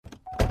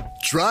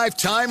Drive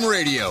Time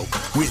Radio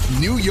with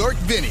New York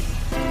Vinny.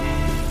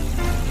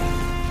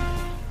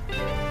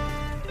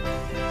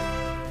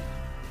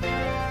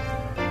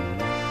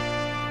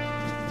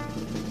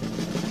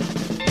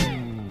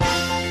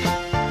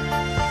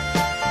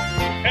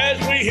 As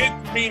we hit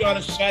the beat on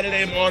a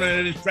Saturday morning,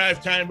 it is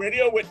Drive Time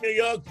Radio with New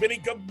York Vinny.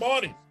 Good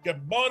morning.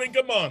 Good morning.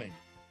 Good morning.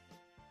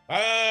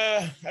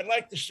 I'd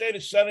like to say the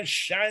sun is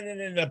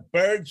shining and the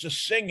birds are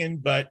singing,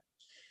 but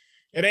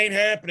it ain't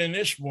happening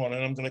this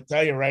morning. I'm going to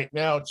tell you right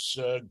now, it's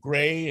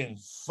gray and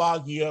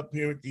foggy up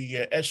here at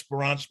the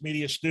Esperance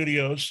Media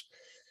Studios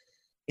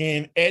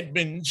in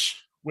Edmonds,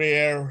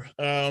 where,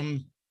 I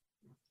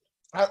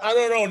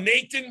don't know,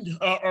 Nathan,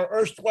 our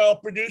erstwhile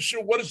producer,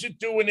 what is it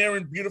doing there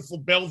in beautiful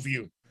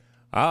Bellevue?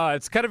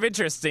 It's kind of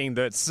interesting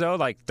that it's so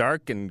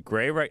dark and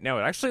gray right now.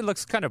 It actually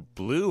looks kind of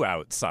blue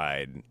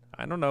outside.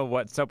 I don't know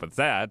what's up with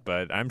that,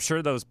 but I'm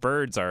sure those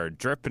birds are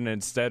dripping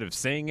instead of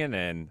singing,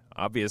 and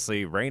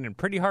obviously raining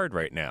pretty hard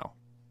right now.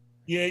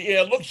 Yeah,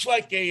 it looks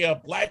like a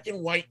black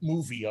and white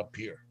movie up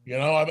here. You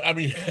know, I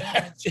mean,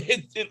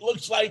 it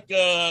looks like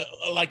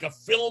a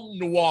film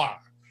noir.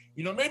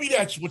 You know, maybe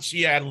that's what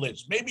Seattle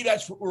is. Maybe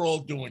that's what we're all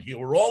doing here.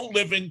 We're all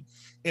living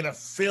in a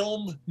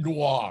film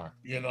noir.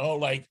 You know,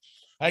 like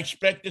I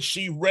expect to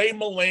see Ray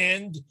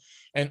Milland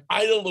and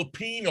Ida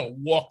Lupino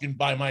walking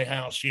by my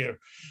house here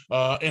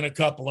in a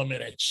couple of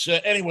minutes.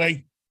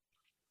 Anyway,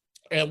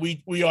 and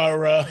we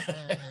are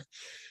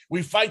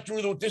we fight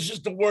through this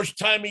is the worst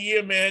time of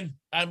year, man.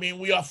 I mean,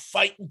 we are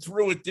fighting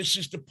through it. This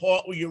is the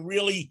part where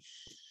you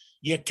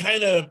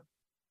kind of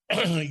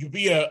you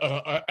be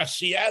a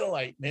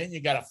Seattleite, man. You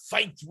got to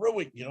fight through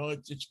it. You know,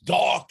 it's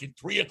dark at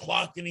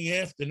 3:00 in the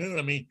afternoon.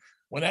 I mean,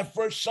 when that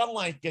first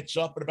sunlight gets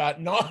up at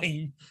about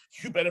 9,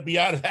 you better be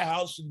out of the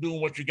house and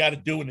doing what you got to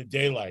do in the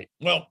daylight.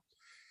 Well,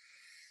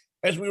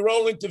 as we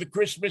roll into the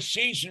Christmas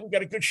season, we've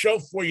got a good show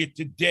for you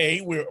today.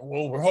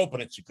 We're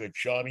hoping it's a good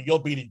show. I mean, you'll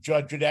be the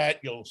judge of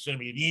that. You'll send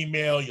me an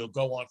email. You'll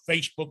go on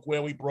Facebook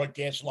where we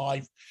broadcast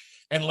live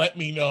and let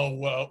me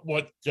know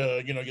what,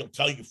 you'll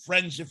tell your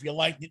friends if you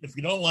like it. If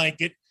you don't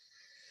like it,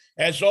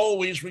 as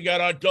always, we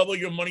got our double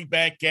your money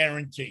back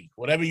guarantee.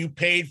 Whatever you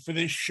paid for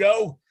this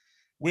show,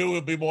 we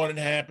will be more than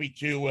happy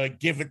to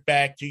give it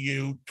back to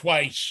you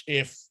twice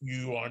if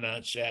you are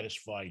not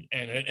satisfied.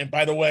 And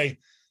by the way,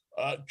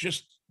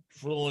 just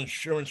for a little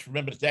insurance,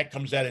 remember that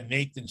comes out of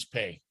Nathan's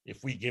pay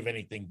if we give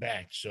anything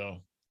back. So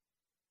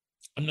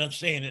I'm not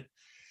saying it.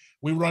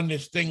 We run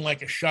this thing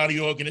like a shoddy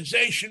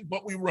organization,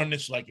 but we run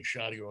this like a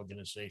shoddy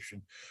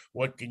organization.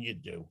 What can you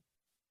do?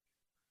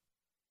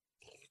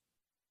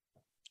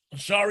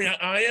 Sorry,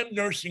 I am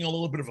nursing a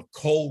little bit of a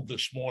cold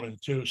this morning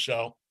too,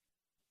 so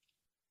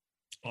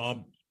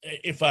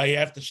if I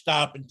have to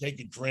stop and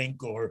take a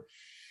drink or,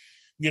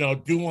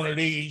 do one of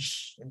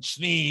these and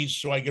sneeze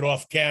so I get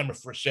off camera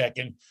for a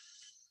second,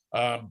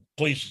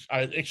 please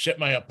accept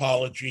my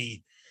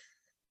apology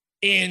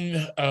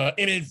in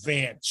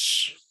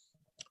advance.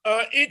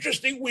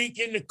 Interesting week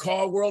in the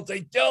car world. They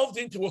delved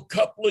into a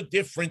couple of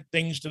different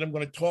things that I'm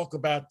going to talk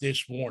about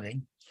this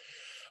morning.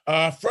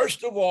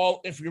 First of all,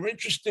 if you're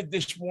interested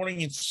this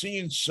morning in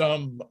seeing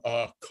some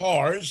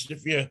cars,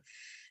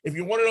 if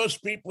you're one of those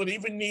people that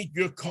even need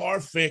your car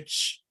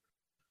fixed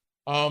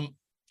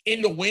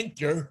in the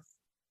winter,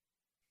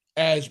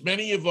 as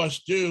many of us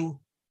do,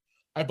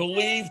 I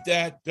believe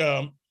that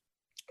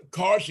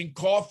Cars and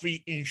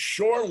Coffee in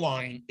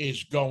Shoreline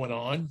is going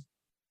on,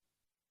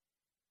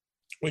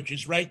 which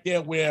is right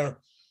there where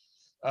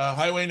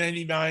Highway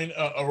 99,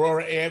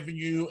 Aurora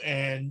Avenue,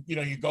 and,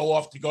 you go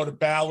off to go to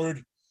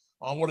Ballard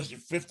on,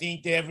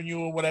 15th Avenue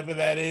or whatever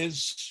that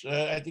is.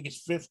 I think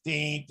it's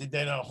 15th, and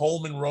then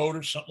Holman Road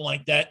or something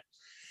like that.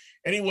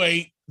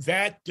 Anyway,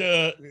 that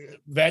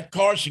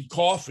Cars and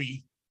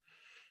Coffee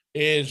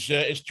is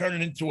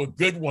turning into a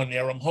good one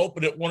there. I'm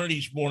hoping that one of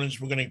these mornings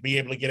we're going to be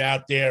able to get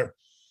out there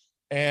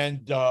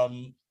and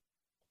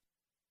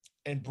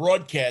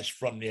broadcast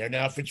from there.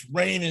 Now, if it's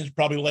raining, it's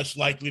probably less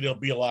likely there'll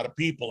be a lot of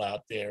people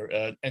out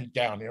there and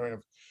down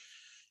there.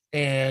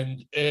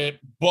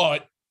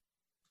 But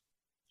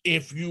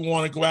if you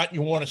want to go out and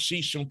you want to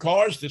see some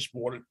cars this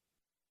morning,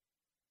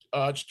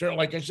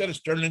 like I said,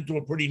 it's turning into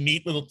a pretty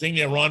neat little thing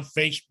there on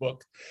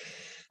Facebook.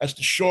 That's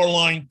the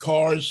Shoreline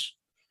Cars.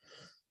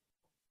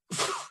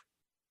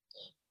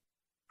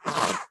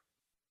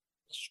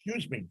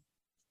 Excuse me.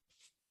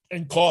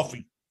 And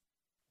Coffee.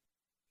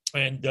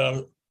 And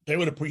they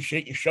would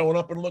appreciate you showing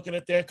up and looking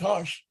at their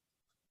cars.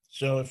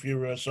 So if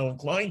you're so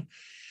inclined,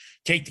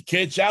 take the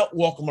kids out,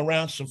 walk them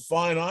around some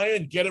fine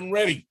iron, get them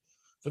ready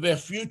for their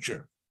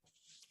future.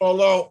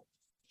 Although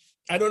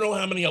I don't know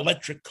how many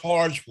electric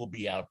cars will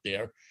be out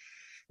there,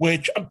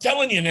 which I'm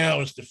telling you now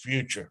is the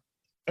future.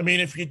 I mean,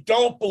 if you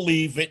don't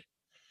believe it,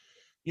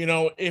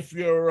 if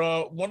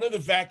you're one of the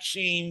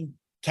vaccine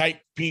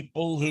type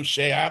people who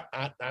say, I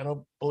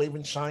don't believe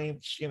in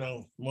science,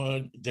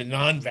 the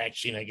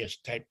non-vaccine, I guess,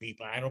 type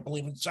people, I don't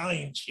believe in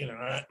science, you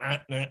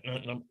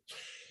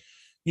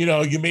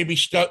may be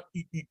stuck.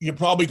 You're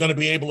probably going to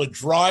be able to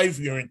drive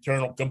your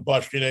internal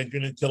combustion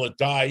engine until it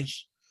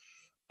dies.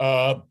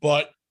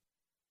 But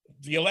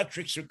the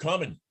electrics are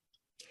coming.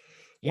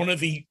 One of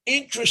the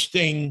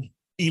interesting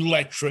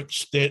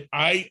electrics that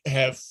I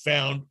have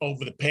found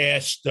over the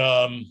past,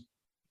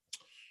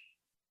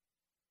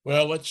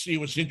 let's see,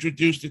 was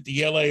introduced at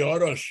the LA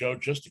Auto Show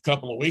just a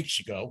couple of weeks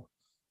ago,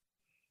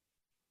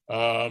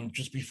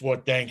 just before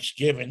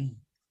Thanksgiving.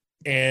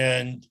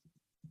 And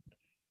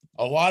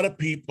a lot of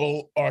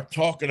people are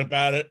talking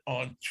about it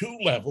on two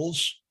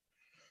levels.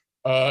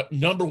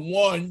 Number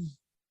one,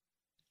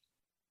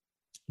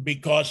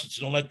 because it's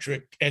an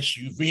electric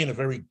SUV and a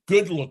very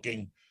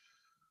good-looking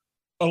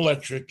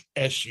electric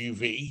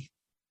SUV,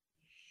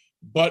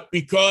 but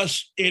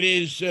because it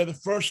is the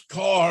first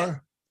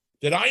car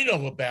that I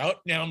know about.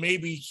 Now,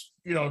 maybe,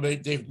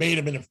 they've made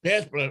them in the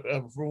past, but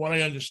from what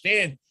I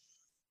understand,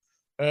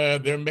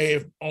 there may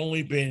have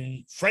only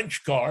been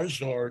French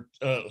cars or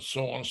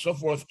so on and so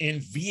forth in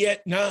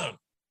Vietnam.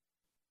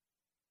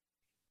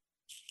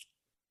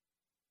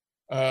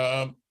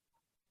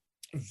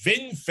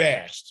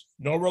 VinFast,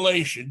 no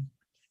relation,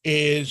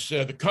 is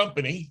the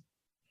company,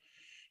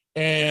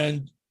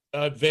 and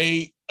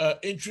they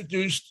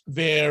introduced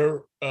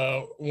their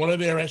one of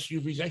their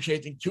SUVs. Actually,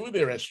 I think two of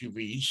their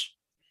SUVs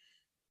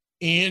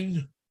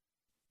in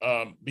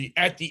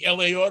at the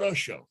LA Auto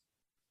Show,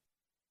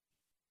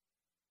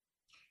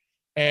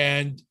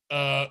 and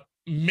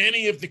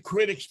many of the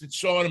critics that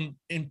saw them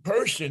in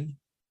person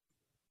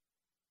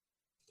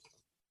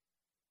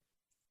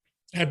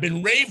have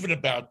been raving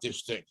about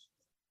this thing.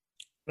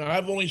 Now,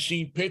 I've only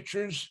seen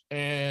pictures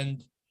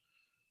and,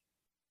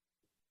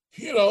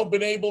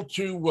 been able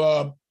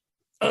to,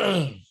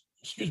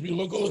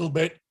 look a little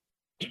bit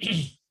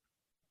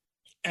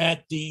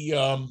at the,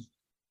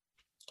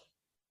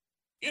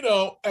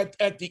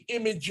 at the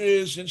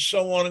images and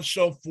so on and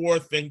so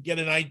forth, and get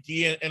an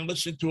idea and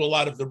listen to a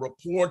lot of the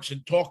reports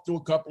and talk to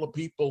a couple of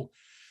people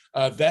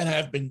that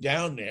have been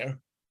down there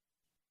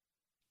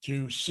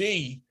to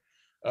see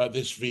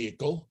this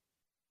vehicle.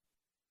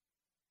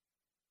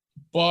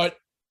 But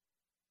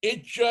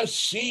it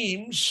just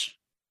seems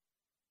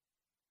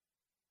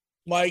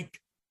like,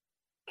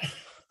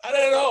 I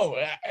don't know,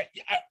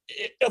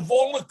 of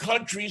all the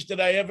countries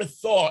that I ever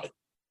thought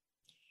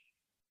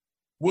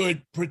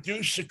would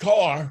produce a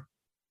car,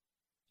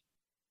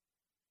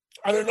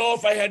 I don't know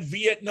if I had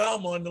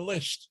Vietnam on the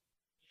list.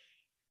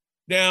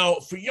 Now,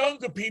 for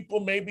younger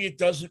people, maybe it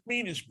doesn't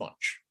mean as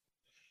much.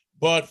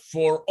 But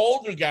for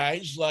older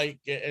guys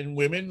and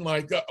women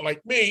like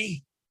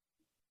me,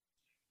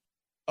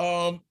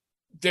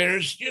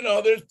 there's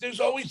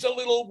always a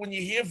little, when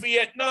you hear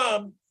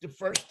Vietnam, the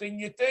first thing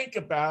you think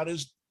about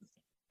is,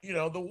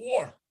 the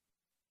war.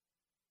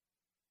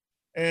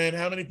 And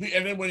how many people,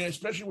 and then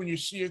especially when you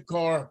see a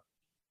car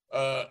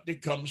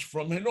that comes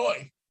from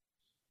Hanoi,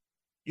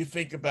 you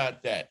think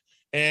about that.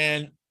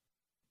 And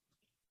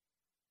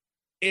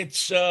it's,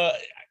 so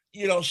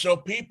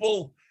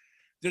people,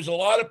 there's a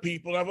lot of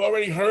people, I've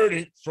already heard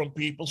it from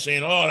people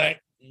saying, oh,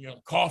 that,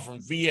 car from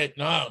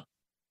Vietnam.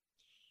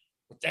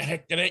 What the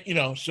heck did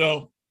it,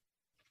 so,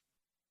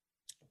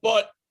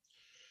 but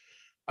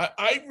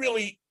I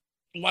really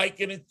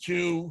liken it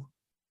to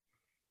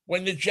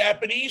when the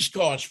Japanese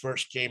cars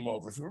first came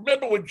over. If you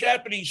remember when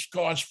Japanese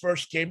cars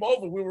first came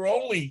over, we were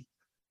only,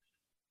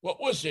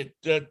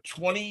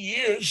 20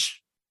 years?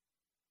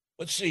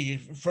 Let's see,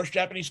 first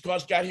Japanese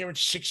cars got here in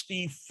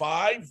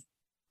 65,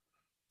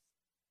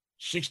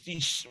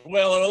 60,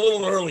 well, a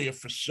little earlier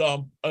for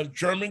some,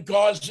 German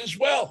cars as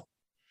well.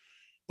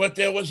 But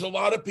there was a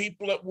lot of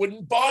people that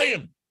wouldn't buy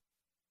them.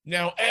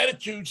 Now,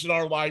 attitudes in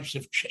our lives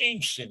have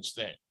changed since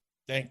then,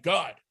 thank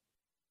God.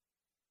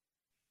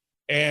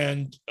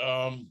 And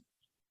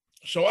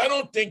so I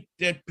don't think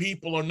that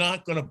people are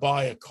not going to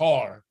buy a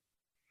car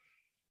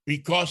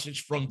because it's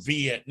from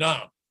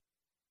Vietnam.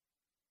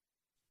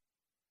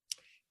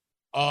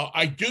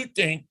 I do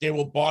think they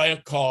will buy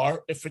a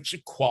car if it's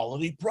a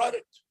quality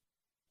product.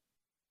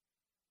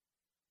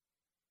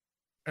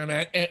 And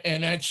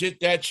that's it,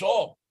 that's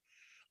all.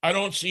 I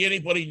don't see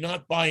anybody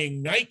not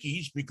buying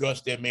Nikes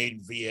because they're made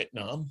in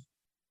Vietnam.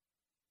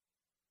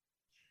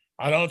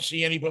 I don't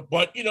see anybody,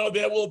 but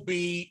there will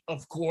be,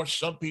 of course,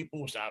 some people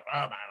who say, "Oh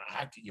man,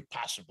 how can you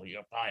possibly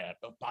buy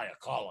a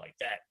car like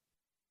that?"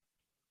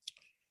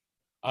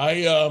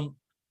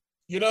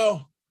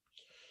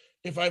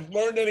 If I've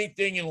learned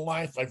anything in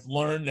life, I've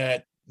learned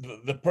that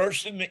the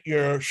person that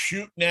you're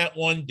shooting at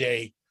one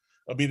day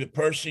will be the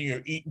person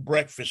you're eating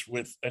breakfast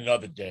with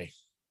another day.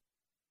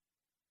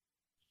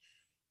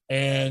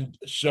 And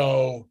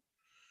so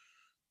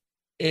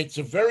it's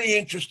a very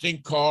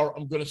interesting car.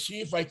 I'm going to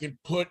see if I can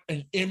put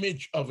an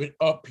image of it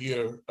up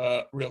here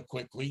real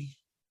quickly,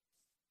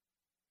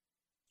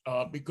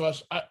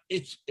 because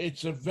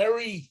it's a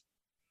very,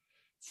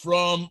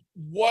 from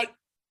what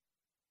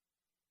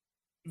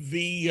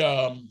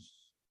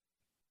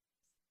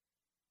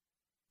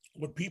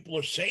what people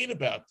are saying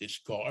about this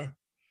car,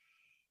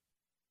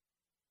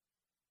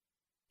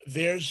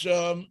 there's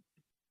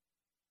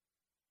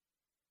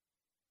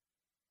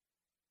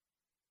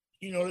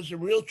there's a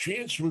real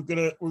chance we're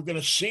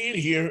gonna see it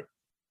here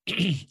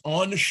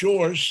on the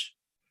shores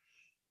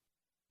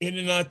in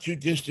the not too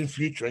distant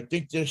future. I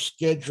think they're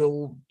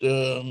scheduled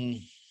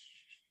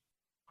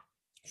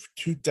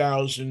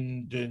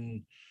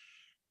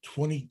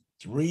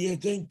 2023, I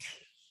think.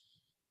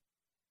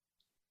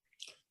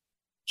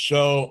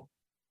 So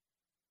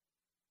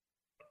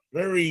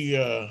very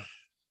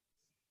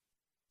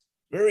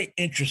very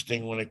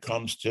interesting when it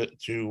comes to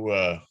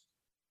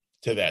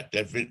that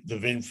the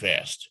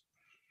VinFast.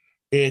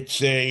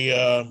 It's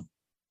a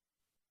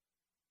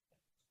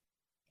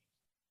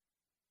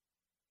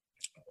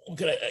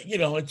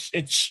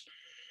it's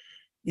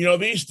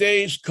these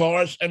days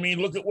cars. I mean,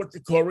 look at what the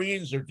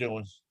Koreans are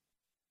doing.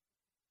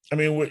 I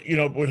mean, with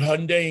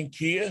Hyundai and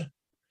Kia.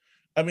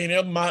 I mean,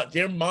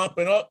 they're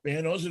mopping up,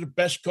 man. Those are the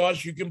best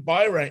cars you can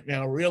buy right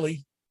now,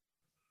 really.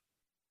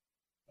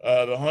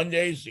 The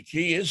Hyundais, the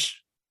Kias,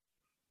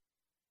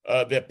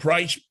 their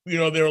price,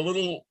 they're a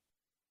little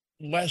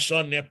less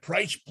on their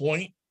price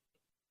point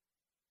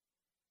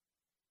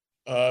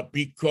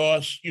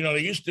because they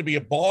used to be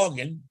a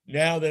bargain.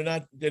 Now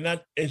they're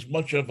not as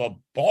much of a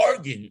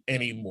bargain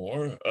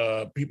anymore.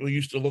 People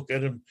used to look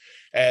at them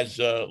as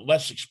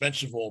less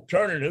expensive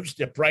alternatives.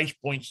 Their price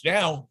points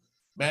now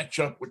match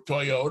up with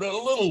Toyota,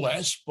 a little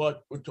less,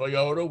 but with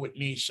Toyota, with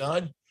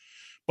Nissan.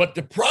 But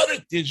the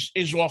product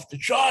is off the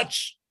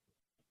charts,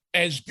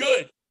 as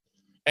good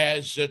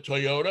as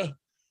Toyota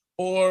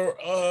or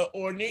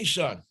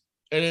Nissan.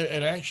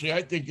 And actually,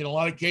 I think in a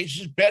lot of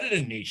cases, better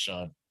than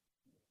Nissan.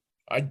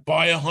 I'd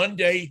buy a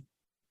Hyundai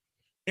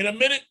in a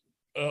minute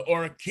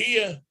or a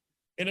Kia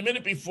in a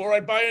minute before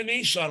I'd buy a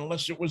Nissan,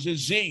 unless it was a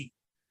Z.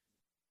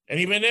 And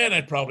even then,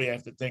 I'd probably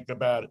have to think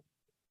about it.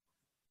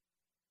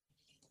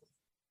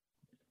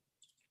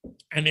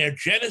 And their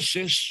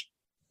Genesis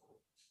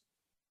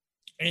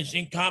is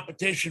in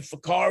competition for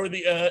car of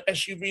the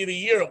SUV of the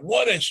year. It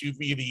won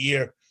SUV of the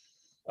year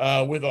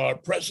with our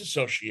press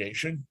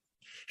association.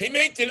 Hey,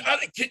 Nathan,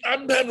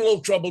 I'm having a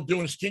little trouble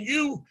doing this. Can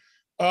you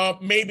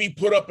maybe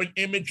put up an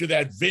image of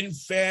that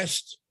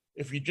VinFast?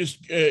 If you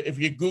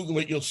Google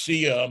it, you'll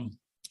see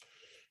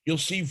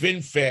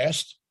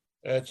VinFast.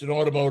 It's an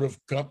automotive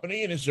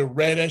company, and it's a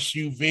red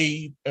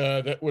SUV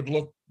that would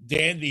look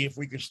dandy if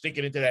we could stick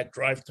it into that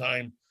drive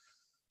time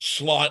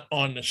slot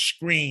on the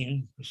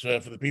screen for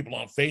the people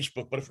on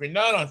Facebook. But if you're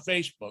not on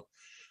Facebook,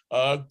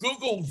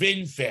 Google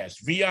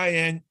VinFast,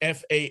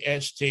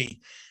 VinFast,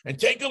 and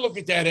take a look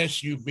at that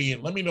SUV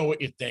and let me know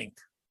what you think.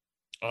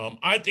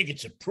 I think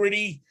it's a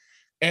pretty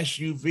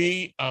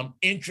SUV. I'm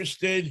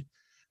interested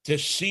to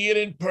see it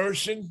in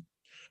person,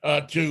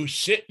 to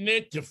sit in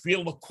it, to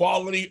feel the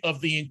quality of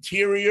the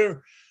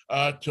interior,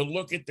 to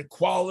look at the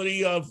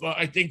quality of,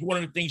 I think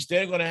one of the things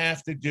they're going to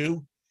have to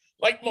do,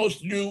 like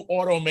most new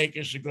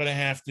automakers are going to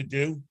have to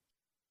do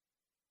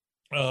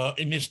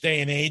in this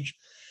day and age,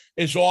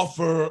 is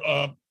offer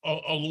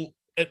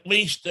at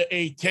least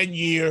a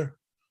 10-year,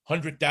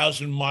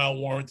 100,000-mile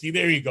warranty.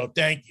 There you go.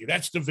 Thank you.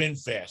 That's the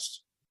VinFast.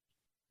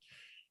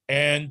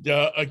 And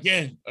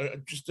again,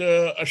 just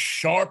a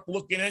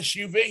sharp-looking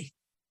SUV.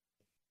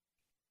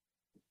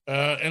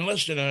 And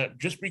listen,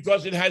 just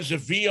because it has a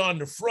V on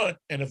the front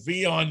and a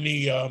V on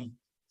the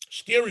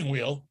steering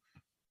wheel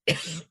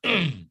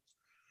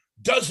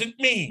doesn't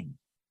mean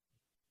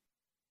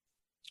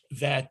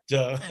that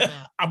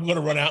I'm going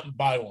to run out and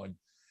buy one.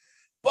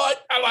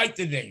 But I like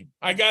the name.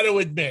 I got to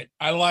admit,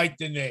 I like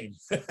the name.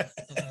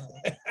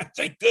 It's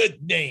a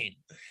good name.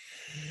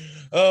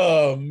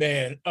 Oh,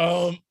 man.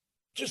 So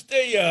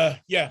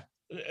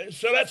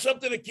that's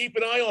something to keep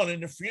an eye on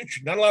in the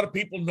future. Not a lot of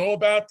people know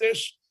about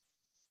this.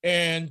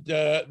 And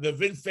the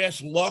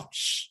VinFast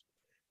Lux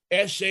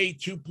SA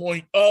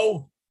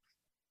 2.0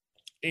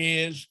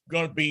 is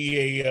going to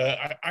be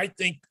I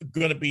think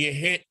going to be a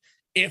hit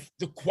if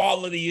the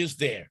quality is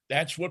there.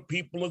 That's what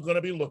people are going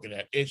to be looking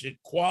at. Is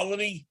it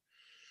quality?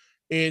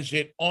 Is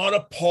it on a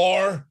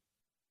par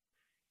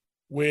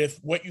with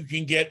what you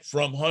can get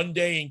from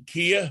Hyundai and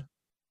Kia?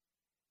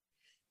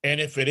 And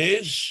if it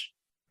is,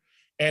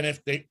 and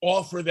if they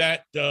offer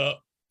that, a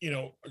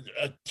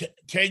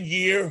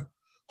 10-year,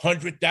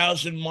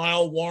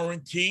 100,000-mile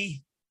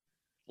warranty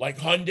like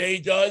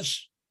Hyundai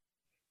does,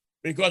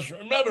 because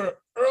remember,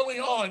 early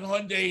on,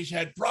 Hyundais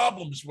had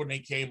problems when they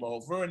came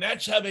over, and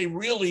that's how they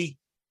really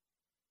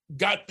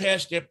got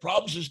past their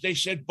problems, is they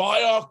said,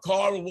 buy our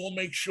car and we'll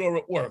make sure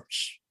it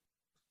works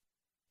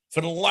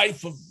for the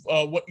life of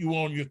what you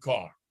own your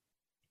car.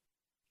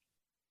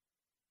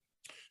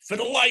 For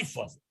the life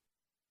of it.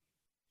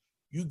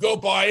 You go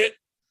buy it,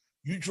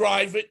 you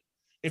drive it.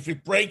 If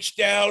it breaks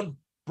down,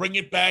 bring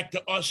it back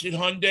to us at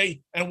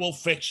Hyundai and we'll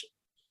fix it.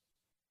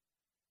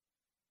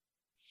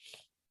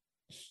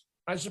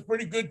 That's a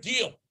pretty good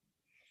deal.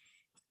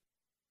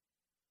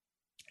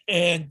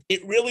 And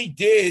it really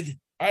did,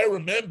 I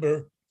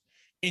remember,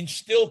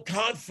 instill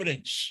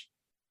confidence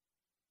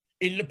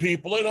in the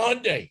people at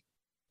Hyundai.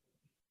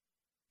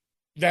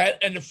 That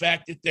and the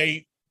fact that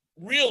they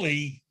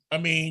really,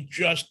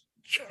 just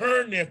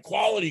turn their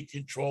quality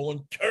control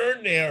and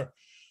turn their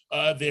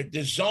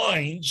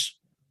designs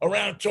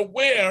around to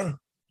where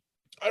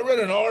I read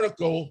an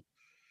article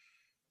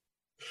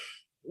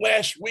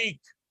last week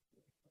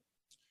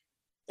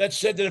that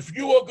said that if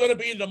you are going to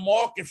be in the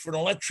market for an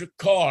electric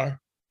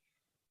car,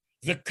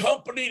 the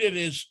company that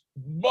is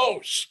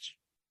most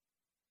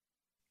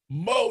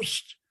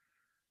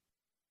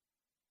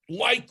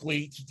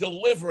likely to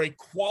deliver a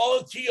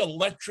quality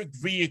electric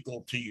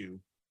vehicle to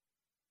you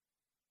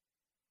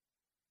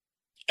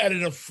at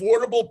an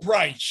affordable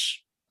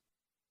price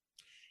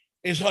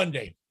is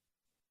Hyundai.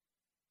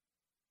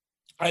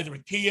 Either a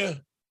Kia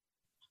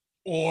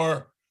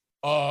or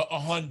a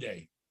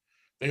Hyundai.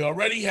 They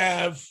already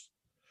have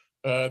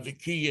the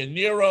Kia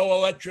Niro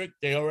electric.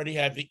 They already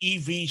have the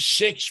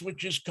EV6,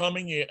 which is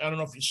coming. I don't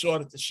know if you saw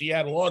it at the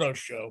Seattle Auto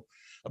Show,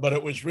 but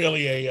it was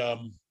really a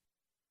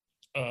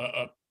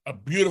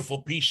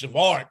beautiful piece of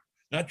art,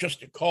 not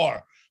just a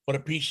car, but a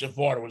piece of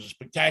art. It was a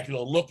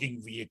spectacular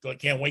looking vehicle. I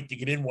can't wait to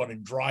get in one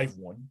and drive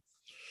one.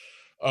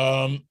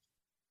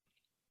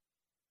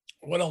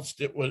 What else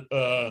did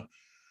the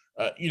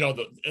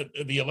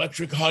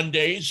electric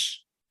Hyundais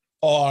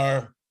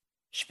are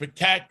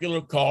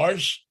spectacular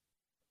cars,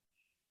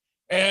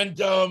 and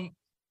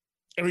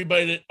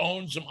everybody that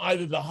owns them,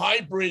 either the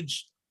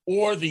hybrids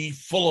or the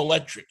full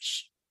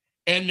electrics,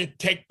 and the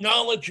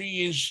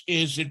technology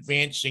is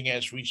advancing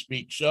as we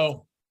speak.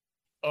 So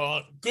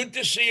good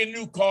to see a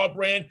new car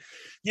brand.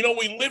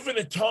 We live in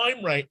a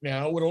time right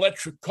now with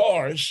electric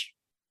cars,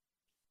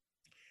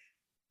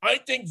 I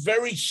think,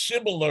 very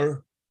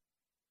similar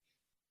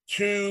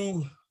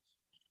to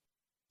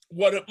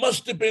what it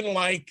must have been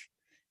like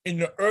in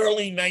the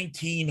early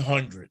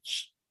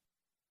 1900s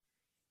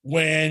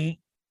when,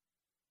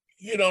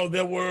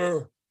 there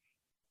were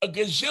a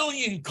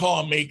gazillion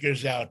car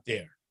makers out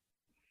there.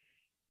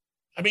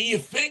 I mean, you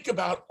think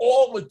about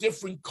all the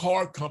different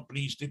car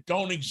companies that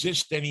don't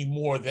exist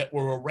anymore that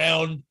were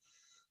around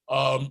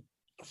from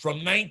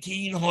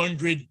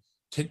 1900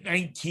 to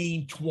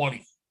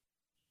 1920.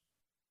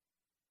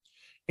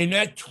 In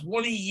that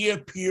 20-year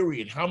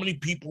period, how many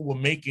people were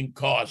making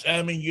cars?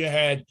 I mean, you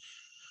had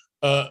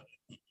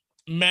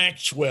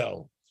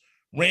Maxwell,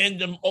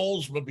 Random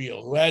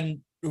Oldsmobile,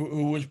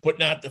 who was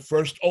putting out the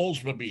first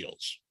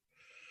Oldsmobiles.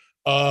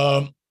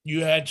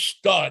 You had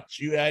Stutz,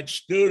 you had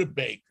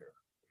Studebaker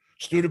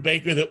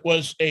that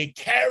was a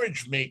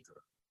carriage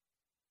maker.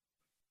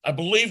 I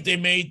believe they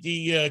made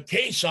the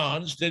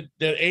caissons that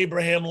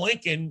Abraham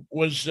Lincoln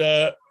was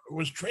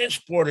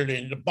transported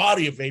in, the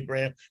body of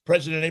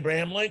President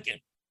Abraham Lincoln,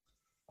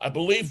 I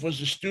believe, was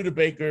a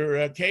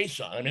Studebaker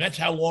caisson. I mean, that's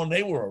how long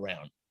they were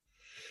around.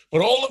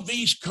 But all of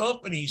these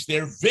companies,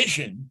 their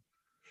vision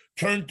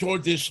turned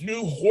toward this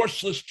new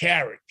horseless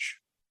carriage.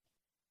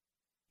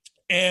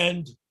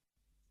 And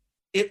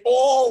it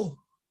was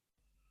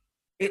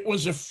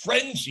a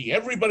frenzy.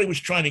 Everybody was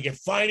trying to get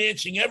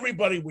financing.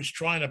 Everybody was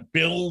trying to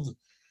build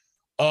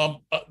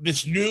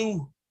this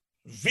new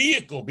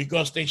vehicle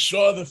because they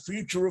saw the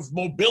future of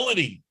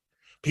mobility.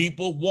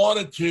 People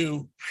wanted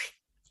to.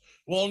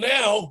 Well,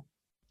 now,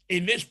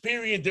 in this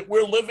period that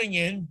we're living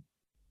in,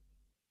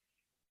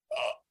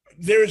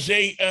 there's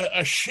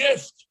a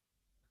shift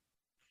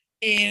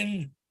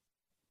in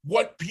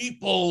what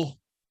people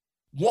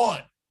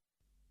want.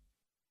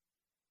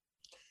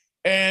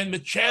 And the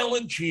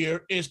challenge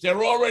here is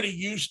they're already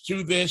used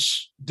to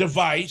this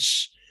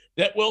device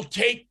that will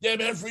take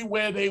them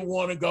everywhere they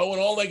want to go.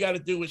 And all they got to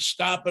do is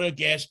stop at a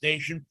gas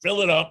station,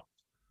 fill it up,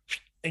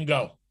 and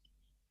go.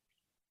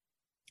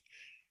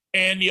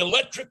 And the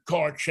electric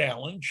car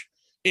challenge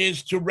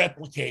is to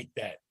replicate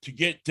that,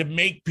 to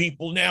make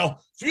people. Now,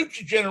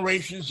 future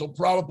generations will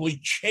probably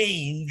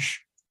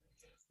change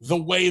the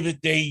way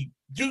that they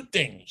do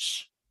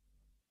things.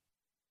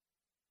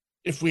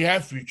 If we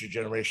have future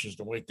generations,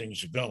 the way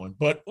things are going.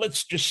 But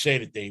let's just say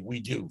that we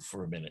do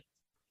for a minute.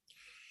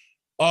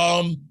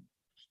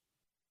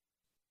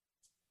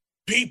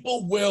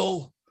 People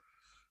will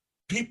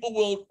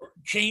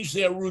change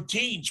their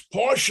routines,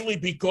 partially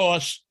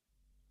because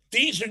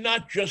these are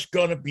not just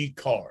going to be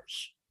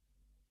cars.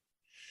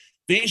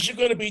 These are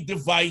going to be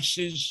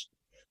devices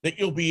that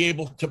you'll be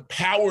able to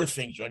power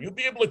things on. You'll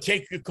be able to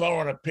take your car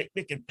on a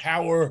picnic and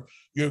power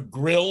your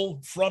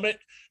grill from it.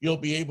 You'll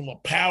be able to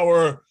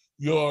power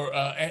your,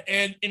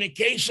 and in a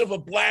case of a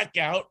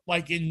blackout,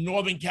 like in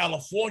Northern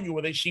California,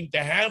 where they seem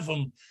to have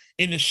them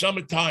in the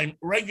summertime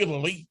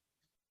regularly,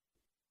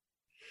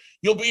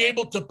 you'll be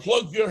able to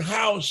plug your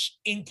house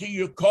into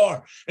your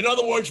car. In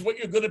other words, what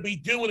you're going to be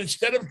doing,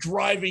 instead of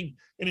driving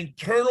an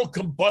internal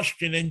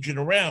combustion engine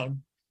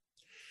around,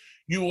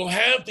 you will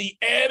have the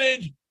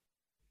added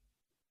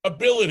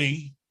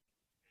ability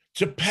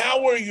to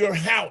power your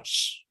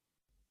house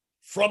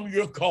from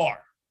your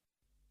car.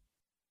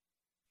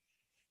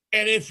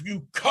 And if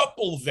you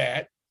couple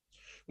that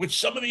with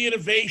some of the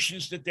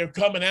innovations that they're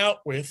coming out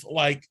with,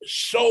 like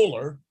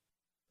solar,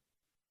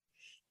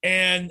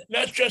 and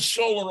not just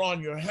solar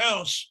on your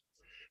house,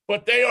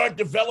 but they are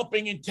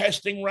developing and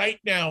testing right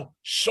now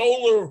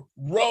solar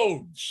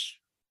roads.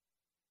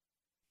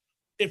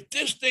 If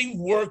this thing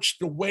works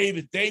the way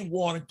that they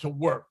want it to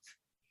work,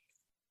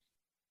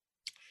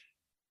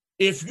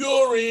 if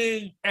you're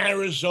in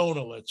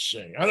Arizona, let's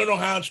say, I don't know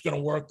how it's going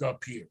to work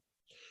up here,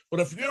 But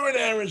if you're in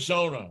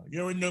Arizona,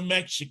 you're in New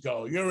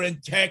Mexico, you're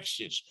in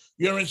Texas,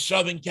 you're in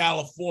Southern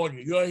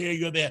California, you're here,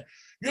 you're there,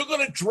 you're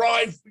going to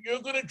drive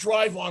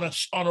on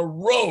a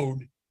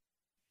road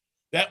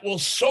that will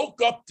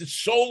soak up the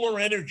solar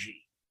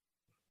energy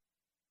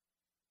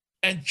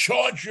and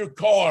charge your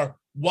car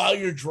while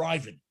you're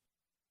driving.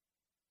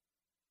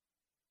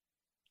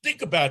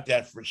 Think about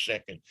that for a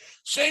second.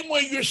 Same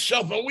way your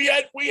cell phone. We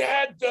had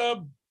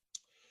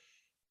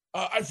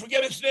I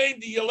forget his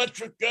name, the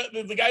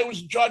guy who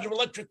was in charge of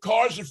electric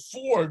cars at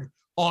Ford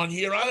on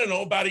here, I don't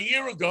know, about a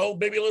year ago,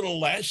 maybe a little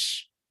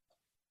less.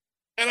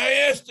 And I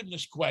asked him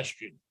this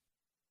question.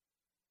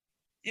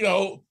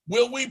 Will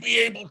we be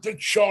able to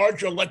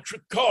charge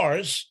electric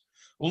cars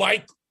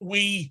like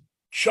we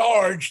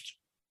charge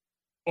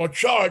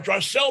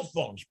our cell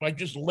phones by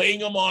just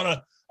laying them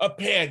on a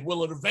pad?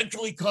 Will it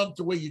eventually come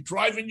to where you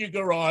drive in your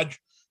garage,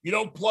 you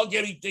don't plug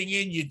anything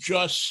in, you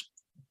just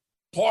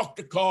park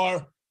the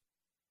car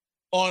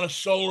on a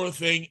solar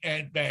thing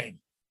and bang,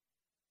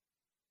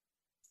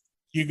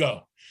 you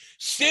go.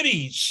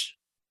 Cities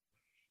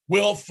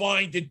will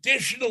find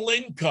additional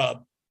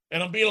income,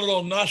 and I'm being a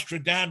little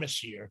Nostradamus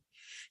here.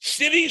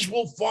 Cities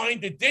will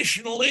find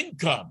additional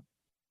income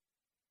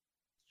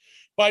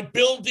by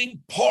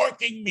building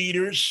parking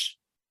meters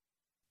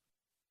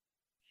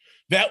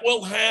that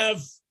will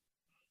have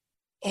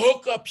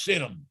hookups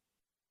in them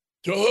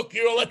to hook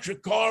your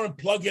electric car and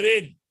plug it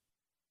in.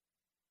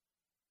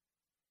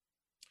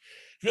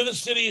 If you're the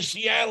city of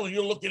Seattle and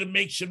you're looking to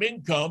make some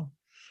income,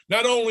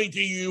 not only do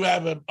you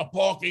have a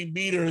parking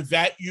meter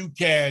that you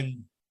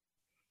can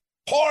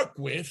park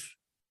with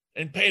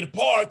and pay to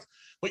park,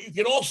 but you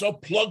can also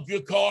plug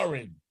your car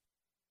in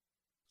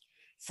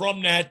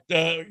from that,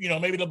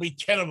 maybe there'll be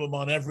 10 of them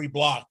on every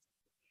block.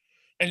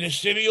 And the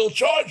city will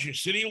charge you.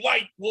 City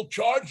Light will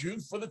charge you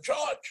for the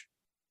charge.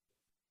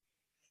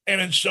 And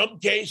in some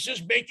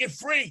cases, make it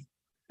free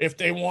if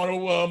they want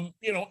to,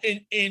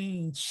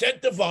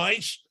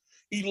 incentivize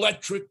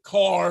electric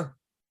car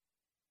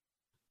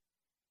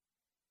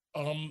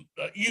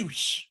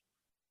use.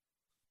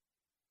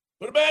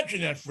 But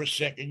imagine that for a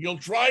second. You'll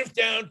drive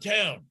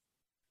downtown.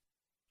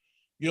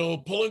 You'll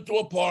pull into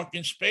a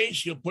parking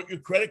space. You'll put your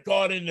credit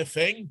card in the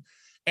thing,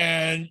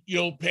 and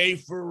you'll pay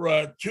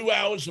for 2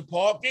 hours of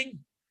parking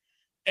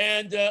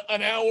and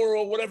an hour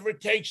or whatever it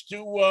takes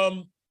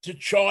to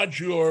charge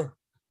your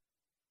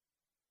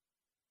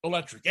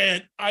electric.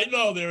 And I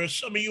know there are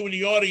some of you in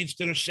the audience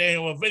that are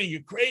saying, well, Vinny,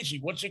 you're crazy.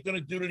 What's it going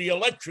to do to the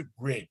electric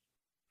grid?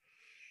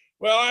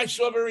 Well, I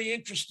saw a very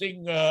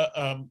interesting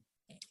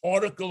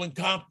article and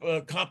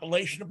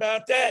compilation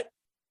about that.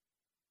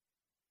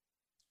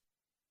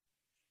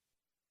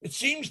 It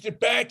seems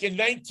that back in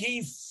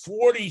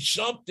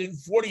 1940-something,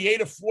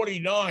 48 or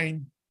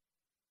 49,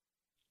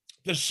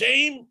 the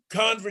same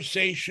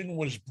conversation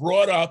was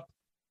brought up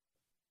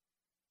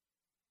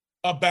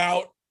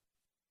about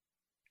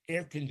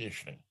air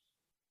conditioning.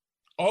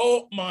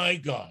 Oh, my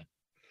God.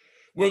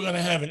 We're going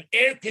to have an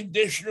air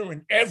conditioner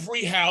in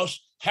every house.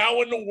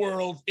 How in the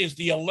world is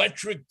the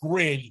electric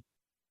grid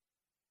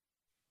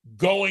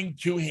going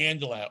to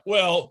handle that?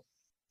 Well,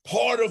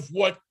 part of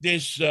what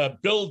this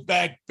Build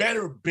Back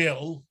Better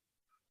bill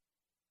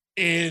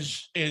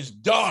is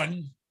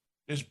done,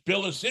 this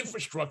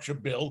infrastructure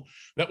bill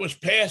that was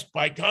passed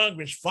by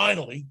Congress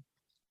finally,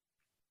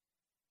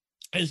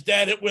 is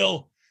that it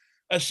will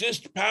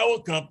assist power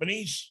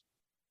companies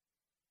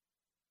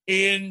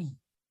in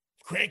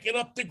cranking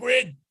up the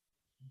grid,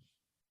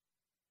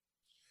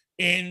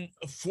 in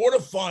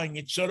fortifying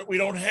it so that we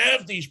don't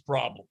have these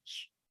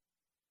problems.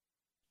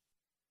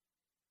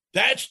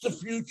 That's the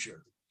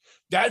future.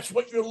 That's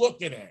what you're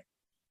looking at.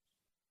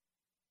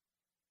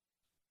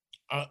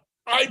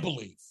 I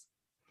believe.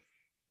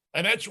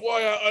 And that's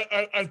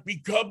why I've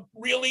become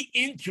really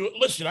into it.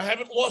 Listen, I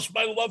haven't lost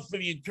my love for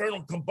the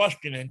internal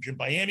combustion engine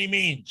by any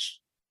means.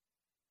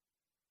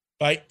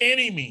 By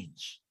any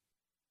means.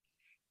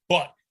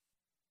 But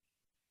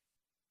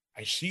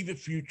I see the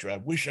future. I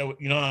wish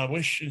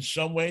in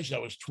some ways I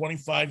was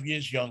 25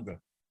 years younger.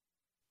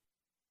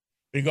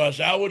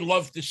 Because I would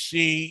love to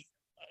see,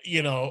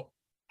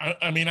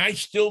 I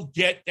still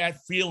get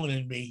that feeling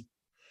in me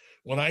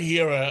when I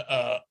hear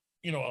a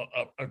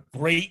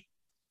great,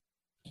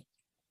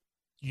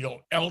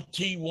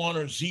 LT1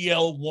 or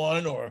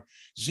ZL1 or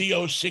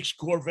Z06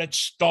 Corvette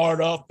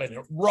start up and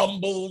it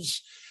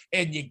rumbles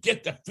and you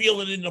get the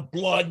feeling in the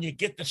blood and you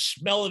get the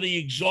smell of the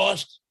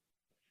exhaust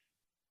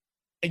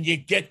and you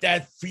get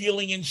that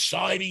feeling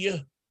inside of you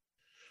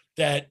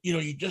that,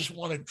 you just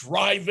want to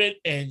drive it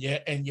and you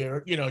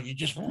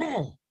just,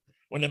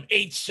 when them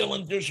 8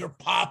 cylinders are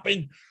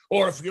popping,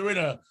 or if you're in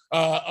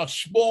a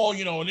small,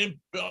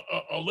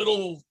 a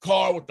little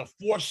car with the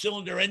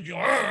 4-cylinder engine,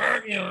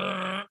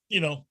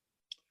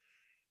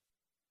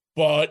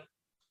 But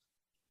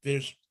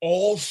there's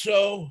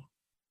also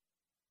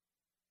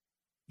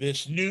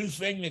this new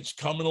thing that's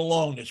coming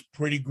along that's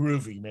pretty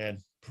groovy,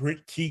 man,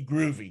 pretty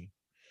groovy.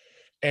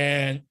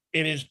 And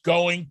it is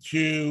going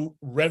to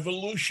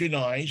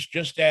revolutionize,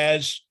 just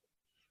as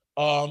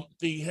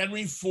the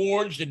Henry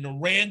Fords and the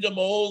Random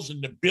Olds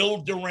and the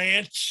Bill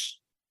Durants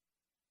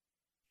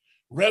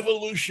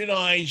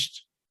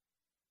revolutionized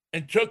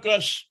and took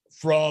us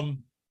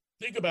from,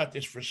 think about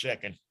this for a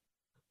second.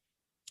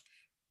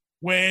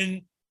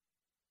 When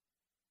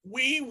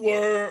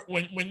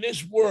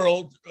this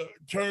world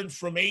turned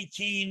from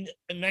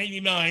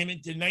 1899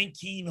 into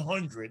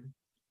 1900,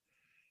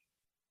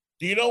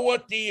 do you know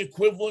what the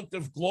equivalent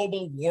of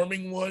global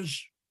warming was?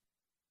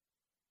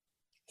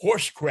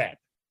 Horse crap.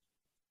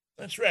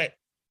 That's right.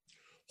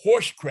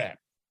 Horse crap.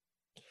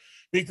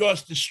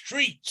 Because the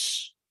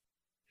streets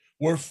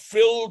were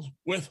filled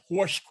with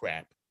horse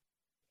crap.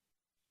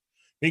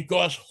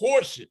 Because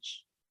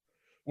horses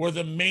were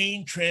the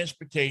main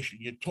transportation.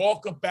 You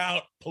talk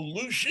about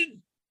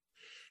pollution,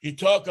 you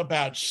talk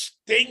about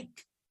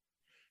stink,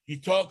 you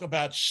talk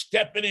about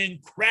stepping in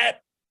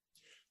crap.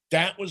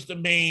 That was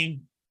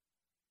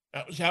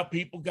how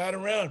people got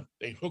around.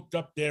 They hooked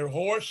up their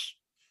horse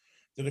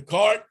to the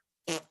cart,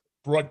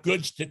 brought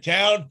goods to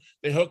town.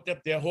 They hooked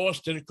up their horse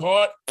to the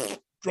cart,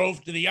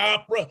 drove to the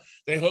opera.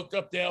 They hooked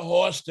up their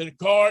horse to the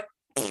cart,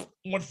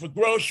 went for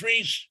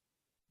groceries.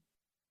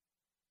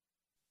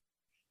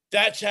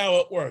 That's how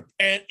it worked.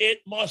 And it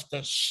must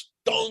have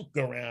stunk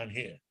around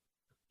here.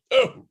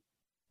 Oh.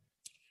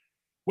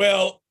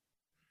 Well,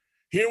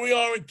 here we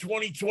are in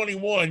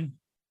 2021,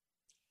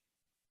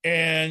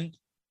 and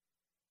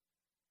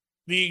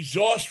the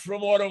exhaust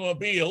from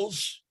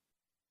automobiles,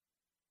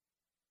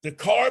 the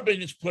carbon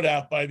that's put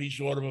out by these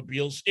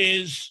automobiles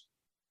is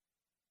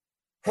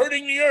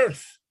hurting the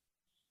earth.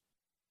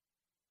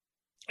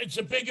 It's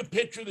a bigger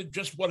picture than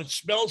just what it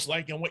smells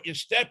like and what you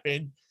step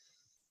in.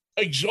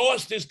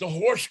 Exhaust is the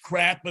horse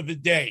crap of the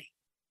day.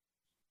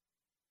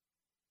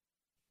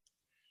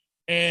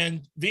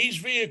 And these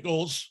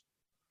vehicles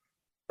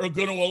are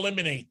going to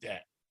eliminate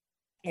that,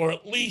 or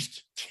at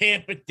least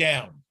tamp it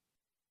down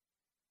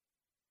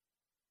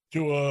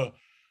to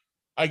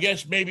I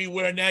guess maybe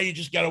where now you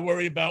just got to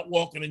worry about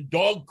walking in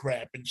dog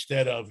crap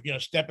instead of,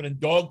 stepping in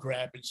dog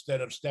crap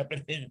instead of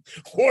stepping in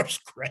horse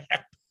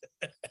crap.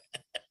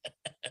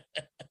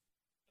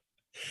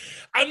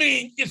 I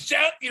mean,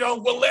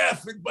 we're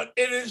laughing, but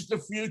it is the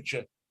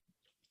future.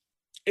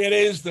 It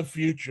is the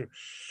future.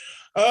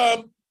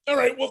 All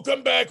right, we'll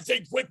come back.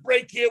 Take a quick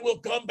break here. We'll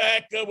come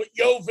back with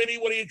Yo, Vinny.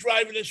 What are you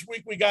driving this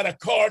week? We got a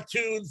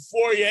cartoon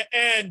for you,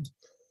 and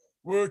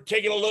we're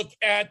taking a look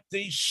at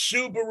the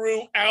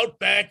Subaru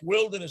Outback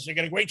Wilderness. I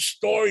got a great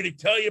story to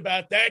tell you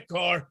about that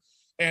car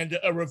and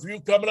a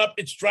review coming up.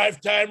 It's Drive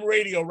Time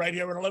Radio right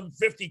here at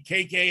 1150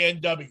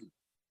 KKNW.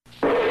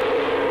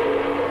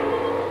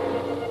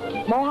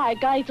 冇鞋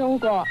街中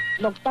國，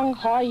綠燈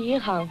可以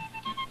行。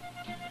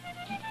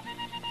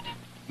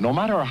 No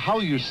matter how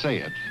you say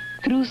it,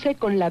 Cruce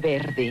con la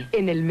verde,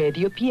 en el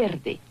medio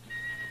pierde.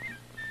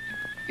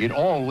 it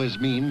always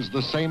means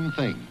the same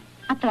thing.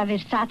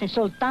 Attraversate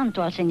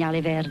soltanto al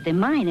segnale verde,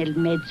 mai nel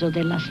mezzo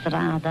della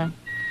strada.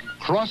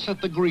 Cross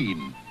at the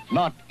green,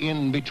 not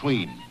in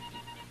between.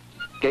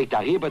 Geht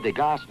darüber de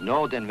Gas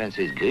nur denn wenn es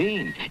ist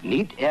green,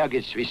 nicht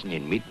Ärger zwischen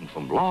inmitten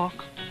vom Block.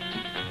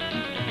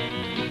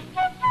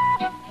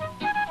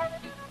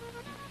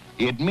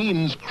 It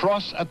means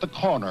cross at the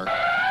corner,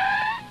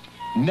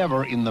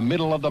 never in the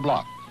middle of the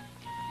block.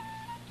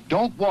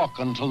 Don't walk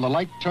until the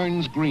light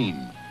turns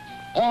green.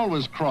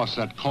 Always cross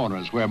at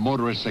corners where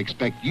motorists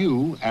expect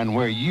you and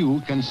where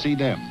you can see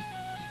them.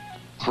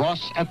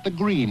 Cross at the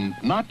green,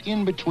 not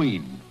in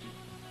between.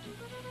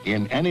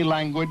 In any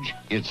language,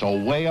 it's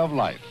a way of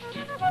life.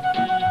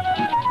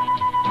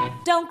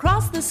 Don't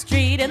cross the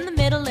street in the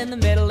middle, in the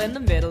middle, in the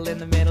middle, in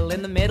the middle,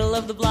 in the middle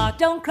of the block.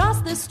 Don't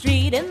cross the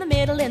street in the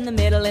middle, in the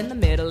middle, in the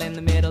middle, in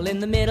the middle, in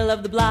the middle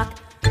of the block.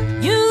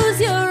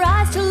 Use your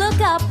eyes to look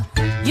up,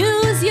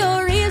 use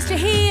your ears to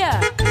hear.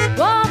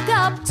 Walk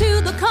up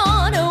to the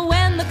corner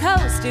when the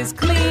coast is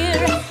clear.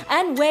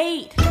 And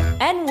wait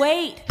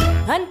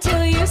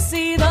until you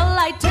see the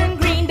light turn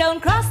green.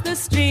 Don't cross the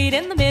street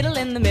in the middle,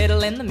 in the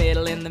middle, in the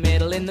middle, in the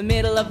middle, in the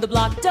middle of the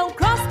block. Don't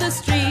cross the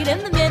street in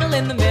the middle,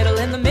 in the middle,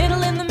 in the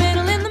middle, in the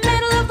middle, in the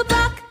middle of the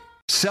block.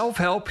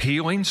 Self-help,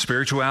 healing,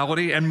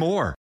 spirituality, and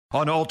more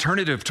on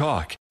Alternative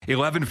Talk,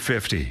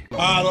 1150. The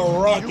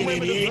Rockin'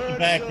 88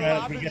 back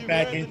as we get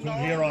back into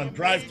here on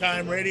Drive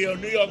Time Radio.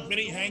 New York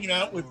Vinny hanging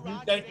out with you.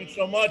 Thank you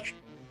so much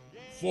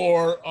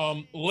for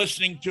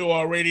listening to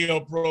our radio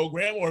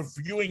program or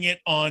viewing it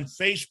on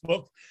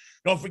Facebook.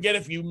 Don't forget,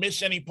 if you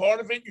miss any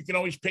part of it, you can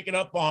always pick it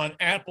up on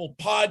Apple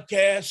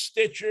Podcasts,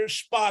 Stitcher,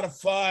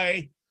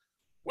 Spotify,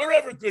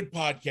 wherever good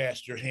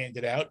podcasts are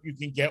handed out. You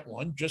can get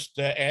one. Just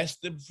ask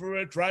them for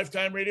a Drive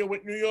Time Radio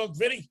with New York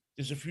Vinny.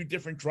 There's a few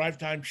different Drive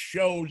Time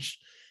shows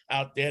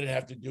out there that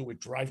have to do with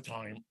Drive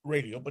Time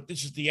Radio, but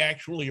this is the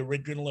actually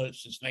original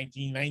since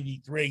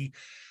 1993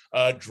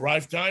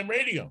 Drive Time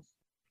Radio.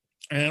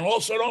 And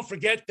also don't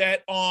forget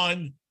that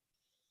on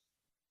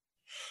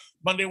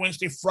Monday,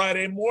 Wednesday,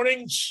 Friday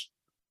mornings,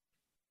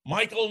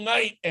 Michael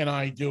Knight and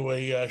I do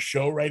a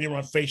show right here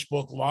on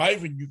Facebook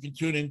Live, and you can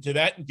tune into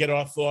that and get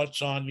our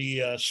thoughts on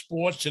the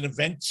sports and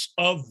events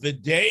of the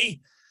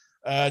day.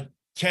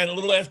 a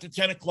little after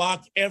 10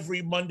 o'clock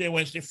every Monday,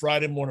 Wednesday,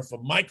 Friday morning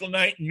for Michael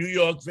Knight in New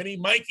York. Vinny,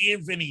 Mikey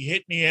and Vinny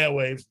hitting the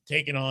airwaves,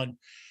 taking on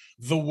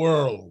the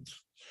world.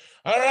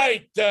 All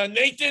right,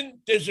 Nathan,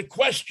 there's a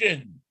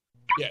question.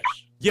 Yes.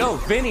 Yo,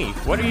 Vinny,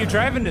 what are you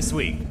driving this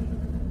week?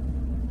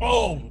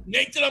 Oh,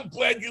 Nathan, I'm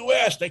glad you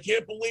asked. I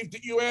can't believe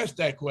that you asked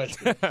that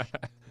question.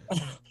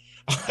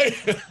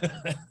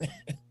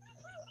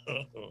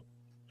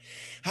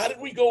 How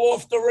did we go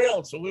off the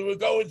rails? So we were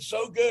going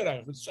so good.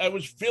 I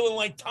was feeling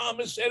like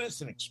Thomas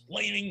Edison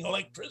explaining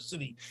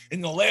electricity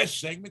in the last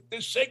segment.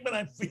 This segment,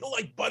 I feel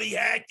like Buddy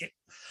Hackett.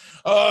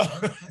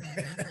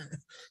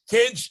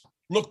 Kids,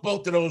 look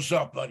both of those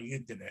up on the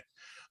internet.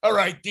 All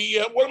right,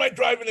 what am I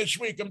driving this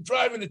week? I'm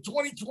driving the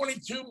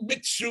 2022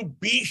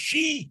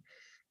 Mitsubishi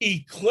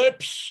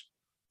Eclipse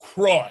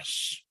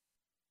Cross.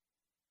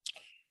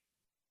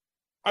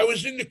 I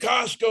was in the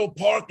Costco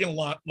parking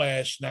lot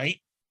last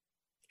night,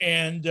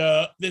 and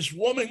this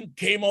woman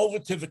came over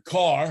to the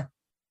car,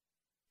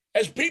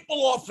 as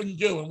people often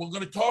do, and we're going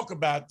to talk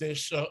about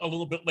this a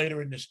little bit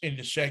later in this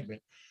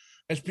segment,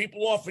 as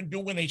people often do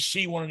when they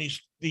see one of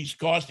these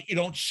cars that you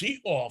don't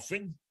see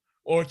often,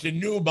 or it's a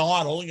new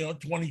model,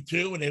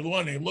 22, and they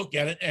look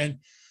at it, and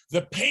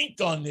the paint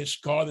on this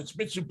car, that's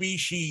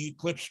Mitsubishi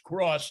Eclipse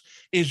Cross,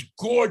 is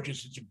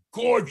gorgeous. It's a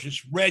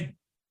gorgeous red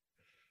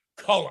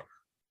color.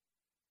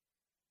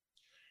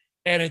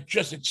 And it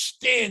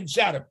stands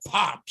out. It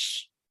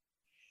pops.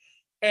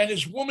 And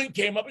this woman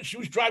came up, and she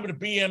was driving a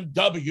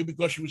BMW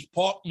because she was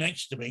parked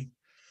next to me.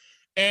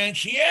 And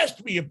she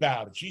asked me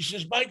about it. She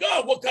says, my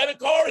God, what kind of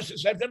car is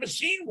this? I've never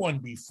seen one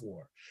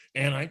before.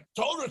 And I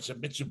told her it's a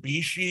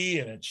Mitsubishi,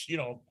 and it's,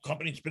 a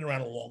company that's been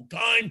around a long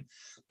time.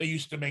 They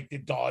used to make the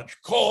Dodge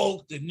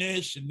Colt and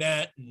this and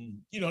that. And,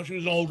 she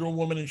was an older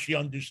woman, and she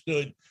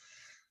understood.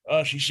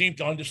 She seemed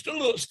to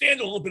understand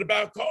a little bit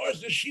about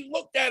cars. And she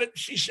looked at it, and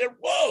she said,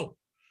 whoa,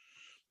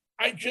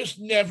 I just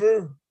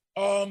never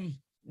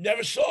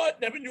saw it,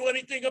 never knew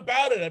anything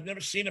about it. I've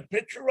never seen a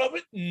picture of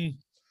it.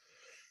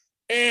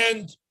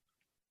 And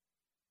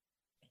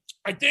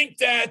I think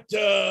that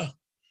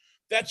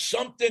that's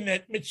something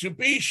that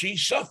Mitsubishi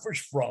suffers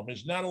from,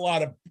 is not a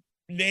lot of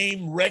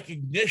name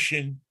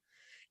recognition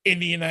in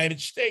the United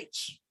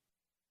States.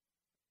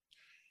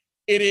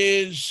 It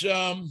is,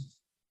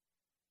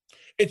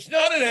 it's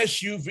not an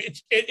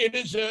SUV. It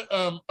is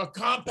a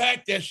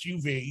compact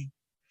SUV.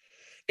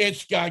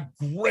 It's got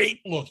great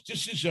looks.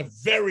 This is a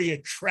very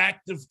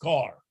attractive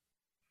car.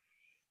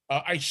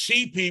 I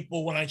see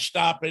people when I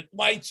stop at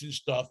lights and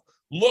stuff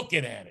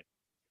looking at it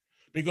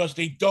because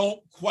they don't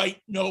quite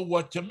know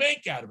what to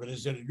make out of it.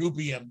 Is it a new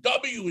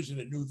BMW? Is it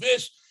a new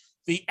this?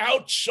 The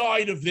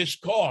outside of this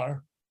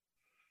car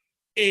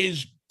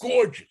is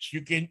gorgeous.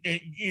 You can,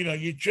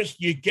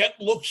 you get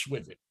looks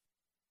with it.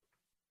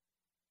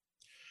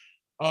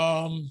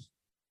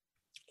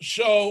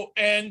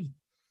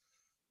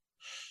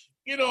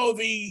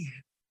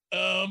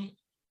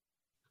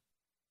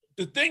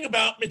 The thing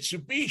about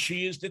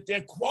Mitsubishi is that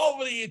their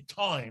quality at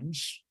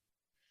times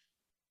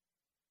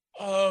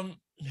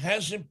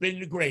hasn't been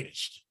the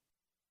greatest.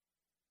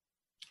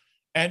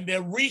 And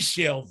their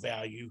resale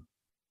value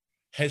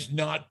has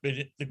not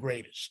been the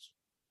greatest.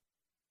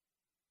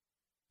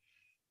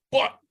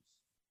 But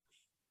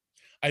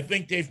I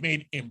think they've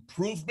made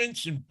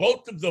improvements in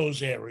both of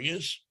those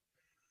areas.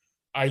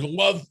 I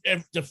love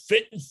the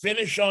fit and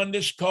finish on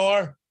this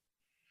car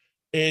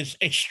is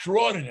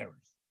extraordinary.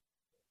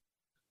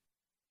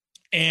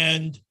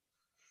 And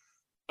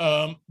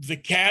the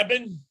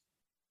cabin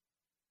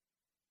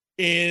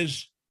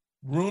is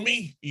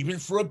roomy, even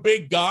for a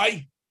big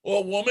guy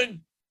or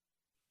woman,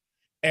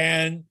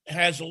 and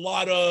has a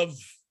lot of,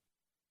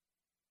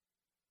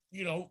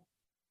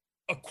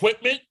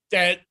 equipment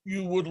that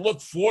you would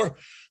look for.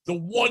 The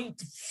one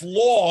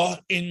flaw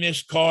in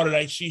this car that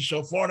I see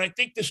so far, and I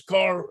think this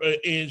car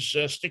is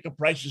sticker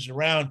prices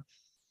around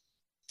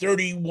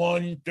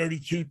 $31,000,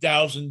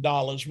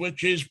 $32,000,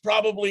 which is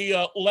probably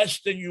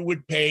less than you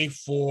would pay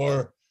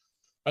for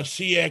a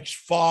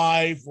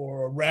CX-5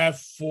 or a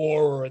RAV4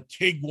 or a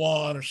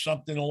Tiguan or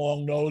something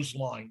along those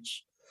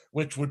lines,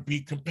 which would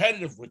be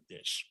competitive with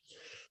this.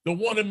 The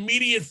one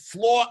immediate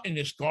flaw in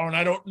this car, and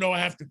I don't know,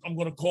 I'm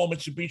going to call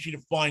Mitsubishi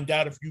to find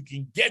out if you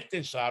can get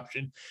this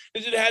option,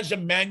 is it has a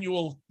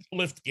manual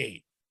lift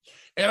gate.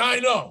 And I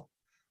know,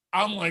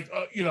 I'm like,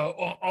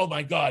 oh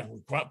my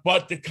God,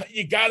 but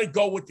you got to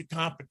go with the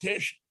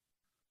competition.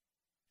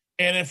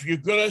 And if you're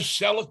going to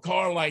sell a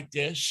car like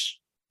this,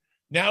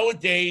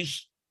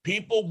 nowadays,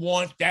 people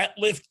want that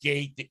lift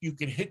gate that you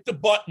can hit the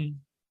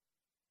button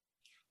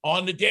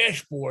on the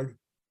dashboard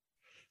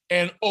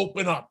and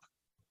open up,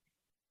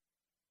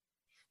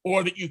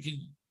 or that you can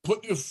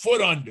put your foot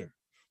under,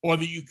 or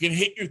that you can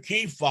hit your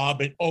key fob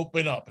and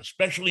open up,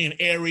 especially in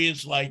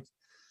areas like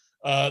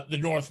the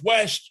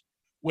Northwest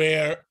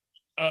where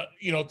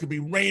it could be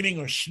raining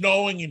or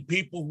snowing, and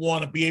people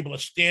want to be able to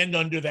stand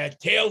under that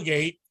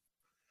tailgate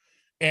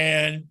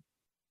and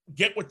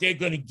get what they're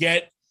going to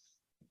get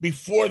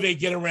before they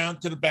get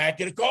around to the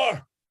back of the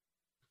car.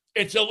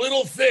 It's a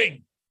little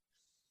thing,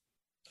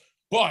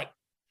 but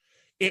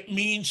it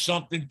means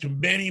something to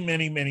many,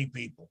 many, many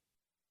people.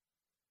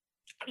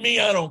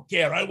 Me, I don't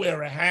care. I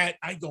wear a hat.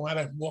 I go out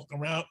and walk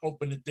around,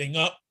 open the thing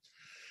up.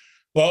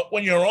 But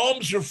when your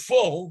arms are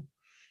full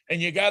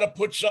and you got to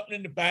put something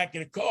in the back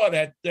of the car,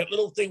 that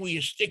little thing where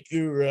you stick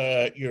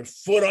your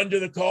foot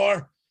under the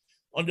car,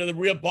 under the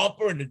rear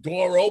bumper, and the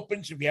door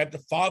opens, if you have the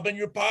fob in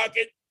your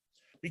pocket,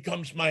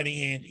 becomes mighty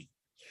handy.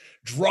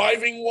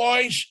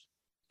 Driving-wise,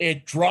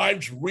 it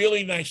drives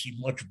really nicely,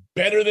 much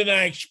better than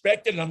I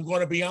expected. And I'm going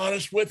to be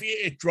honest with you,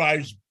 it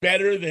drives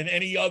better than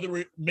any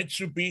other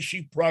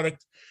Mitsubishi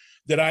product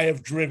that I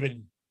have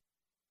driven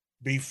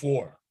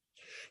before.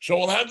 So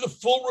we'll have the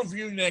full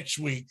review next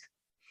week.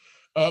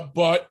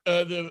 But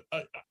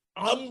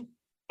I'm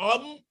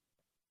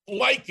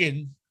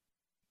liking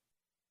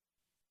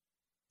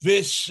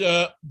this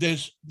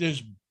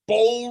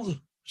bold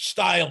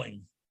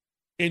styling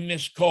in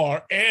this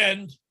car,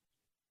 and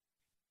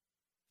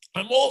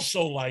I'm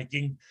also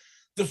liking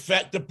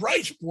the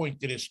price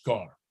point of this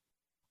car.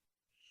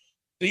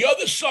 The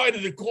other side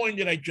of the coin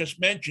that I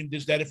just mentioned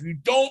is that if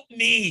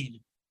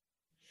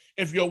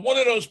you're one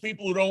of those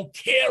people who don't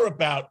care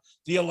about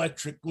the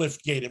electric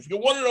lift gate, if you're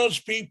one of those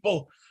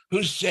people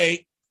who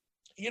say,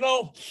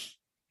 I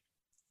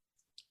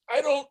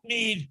don't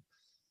need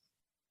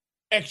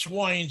X,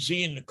 Y, and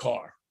Z in the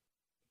car,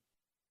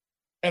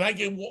 and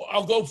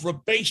I'll go for a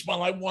base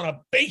model. I want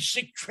a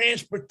basic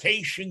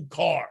transportation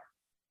car.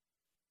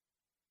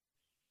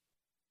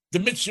 The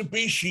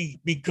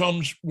Mitsubishi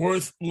becomes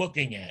worth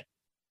looking at.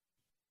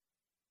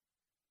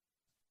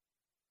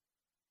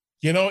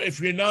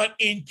 If you're not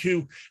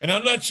into, and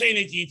I'm not saying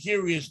that the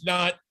interior is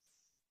not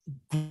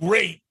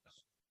great,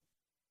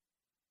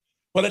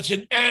 but it's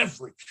an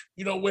average,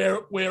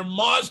 where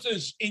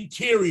Mazda's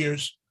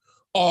interiors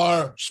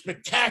are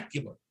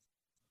spectacular.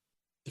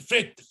 The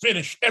fit, the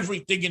finish,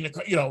 everything in the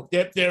car,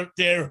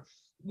 they're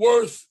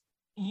worth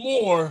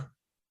more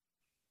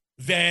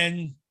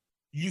than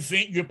you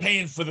think you're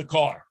paying for the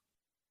car.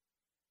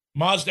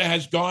 Mazda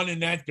has gone in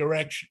that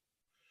direction,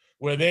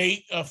 where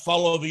they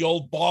follow the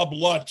old Bob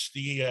Lutz,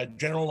 the head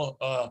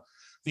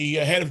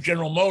of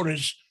General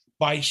Motors,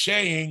 by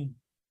saying,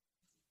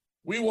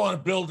 we want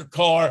to build a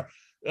car.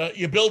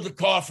 You build a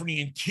car from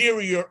the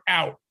interior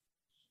out,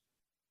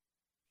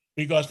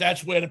 because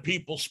that's where the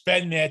people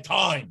spend their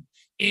time,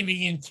 in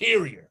the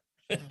interior.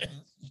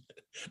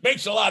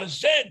 Makes a lot of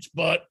sense,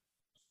 but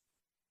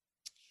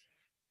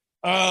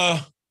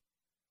and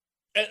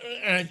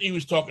he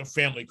was talking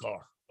family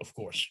car, of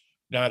course,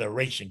 not a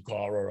racing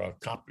car or a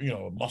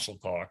muscle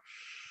car.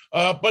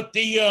 But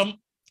I'm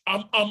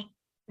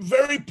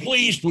very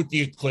pleased with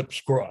the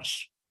Eclipse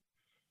Cross.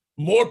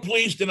 More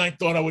pleased than I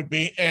thought I would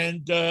be.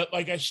 And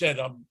like I said,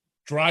 I'm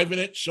driving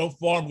it so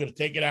far. I'm going to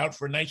take it out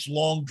for a nice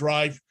long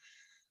drive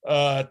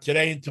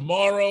today and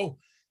tomorrow,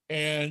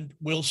 and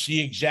we'll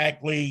see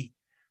exactly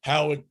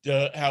how it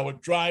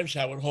drives,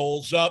 how it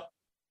holds up,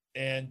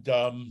 and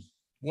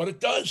what it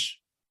does.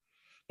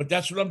 But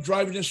that's what I'm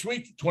driving this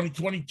week,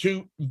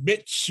 2022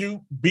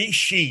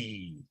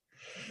 Mitsubishi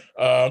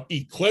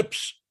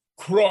Eclipse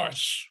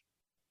Cross.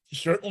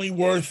 Certainly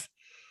worth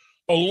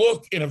a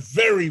look in a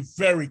very,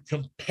 very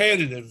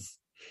competitive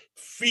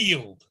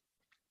field.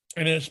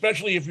 And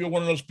especially if you're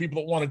one of those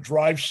people that want to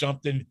drive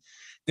something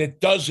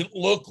that doesn't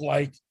look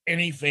like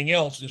anything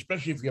else,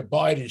 especially if you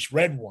buy this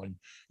red one,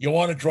 you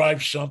want to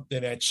drive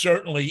something that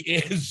certainly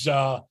is,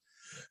 going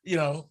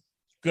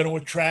to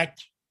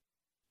attract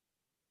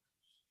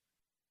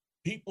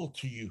people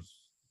to you.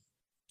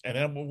 And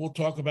then we'll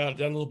talk about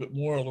that a little bit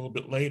more a little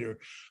bit later.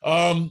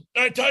 All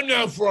right, time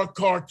now for our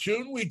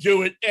cartoon. We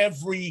do it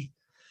every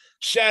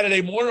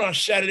Saturday morning, our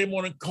Saturday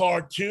morning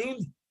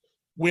cartoon,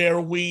 where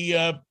we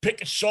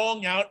pick a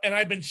song out. And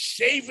I've been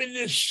saving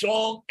this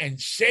song and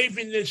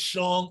saving this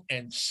song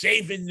and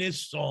saving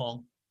this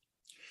song.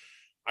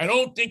 I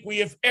don't think we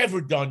have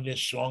ever done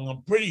this song.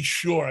 I'm pretty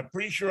sure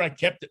I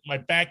kept it in my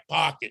back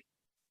pocket.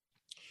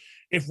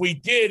 If we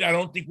did, I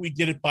don't think we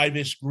did it by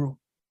this group.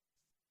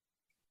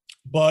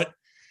 But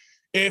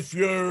if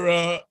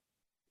you're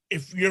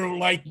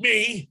like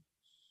me,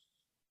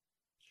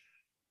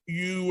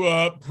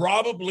 you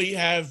probably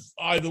have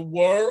either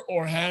were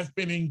or have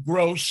been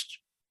engrossed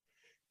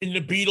in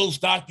the Beatles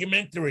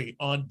documentary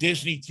on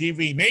Disney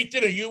TV.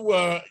 Nathan,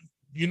 are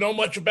you know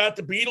much about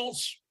the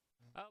Beatles?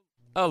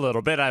 A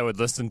little bit. I would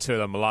listen to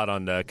them a lot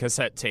on the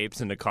cassette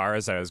tapes in the car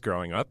as I was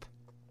growing up.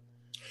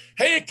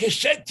 Hey, a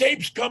cassette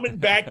tape's coming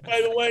back,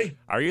 by the way.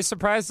 Are you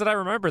surprised that I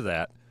remember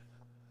that?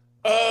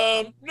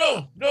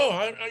 No,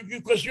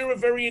 because you're a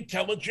very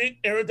intelligent,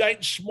 erudite,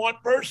 and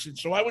smart person.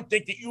 So I would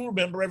think that you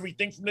remember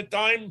everything from the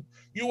time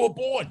you were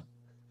born.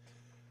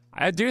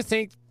 I do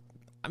think,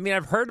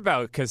 I've heard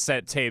about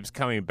cassette tapes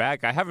coming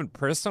back. I haven't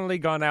personally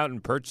gone out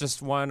and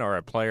purchased one or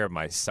a player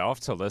myself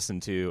to listen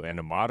to in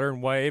a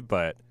modern way,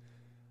 but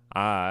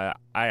I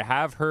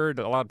have heard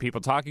a lot of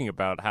people talking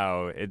about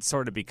how it's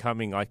sort of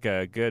becoming like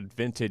a good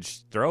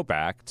vintage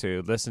throwback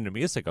to listen to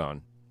music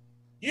on.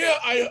 Yeah,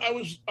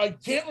 I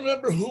can't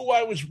remember who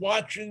I was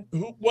watching,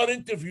 what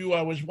interview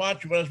I was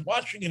watching, but I was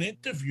watching an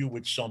interview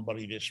with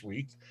somebody this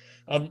week,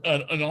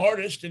 an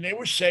artist, and they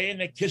were saying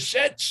that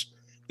cassettes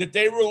that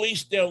they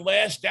released their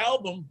last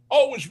album,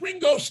 it was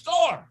Ringo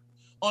Starr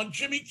on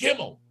Jimmy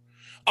Kimmel.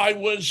 I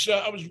was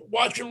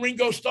watching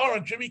Ringo Starr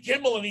on Jimmy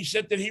Kimmel, and he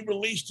said that he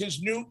released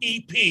his new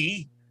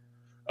EP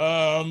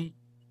on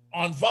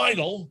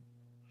vinyl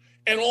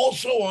and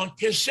also on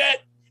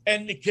cassette,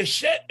 and the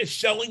cassette is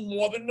selling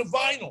more than the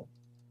vinyl.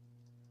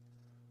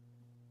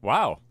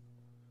 Wow.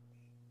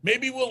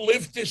 Maybe we'll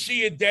live to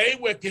see a day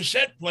where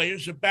cassette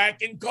players are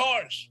back in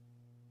cars.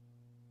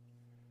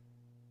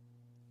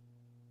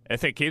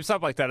 If it keeps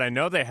up like that, I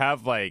know they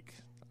have, like,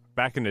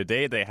 back in the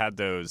day, they had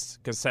those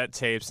cassette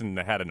tapes and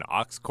they had an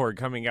aux cord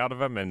coming out of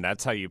them, and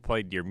that's how you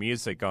played your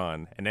music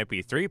on an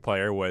MP3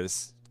 player,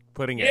 was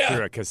putting it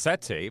through a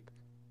cassette tape.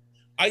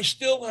 I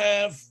still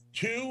have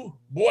two.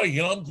 Boy,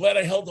 I'm glad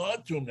I held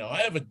on to them now.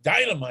 I have a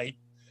Dynamite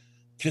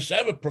because I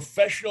have a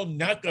professional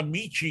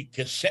Nakamichi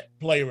cassette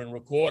player and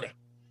recorder.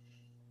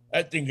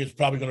 That thing is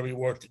probably going to be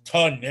worth a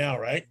ton now,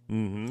 right?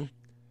 Mm-hmm.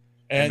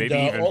 And maybe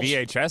even also,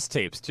 VHS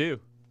tapes too.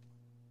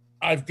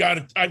 I've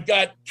got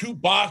 2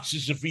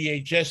 boxes of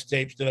VHS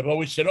tapes that I've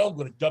always said, I'm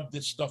going to dub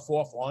this stuff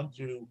off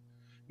onto,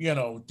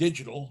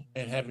 digital,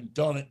 and haven't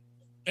done it.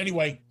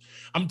 Anyway,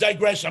 I'm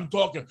digressing. I'm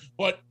talking,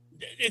 but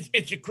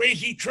it's a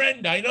crazy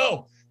trend, I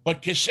know.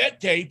 But cassette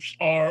tapes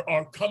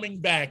are coming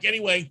back.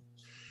 Anyway,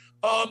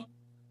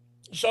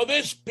 so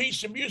this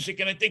piece of music,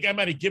 and I think I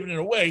might have given it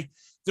away,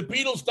 the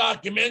Beatles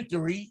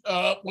documentary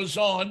was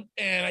on,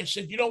 and I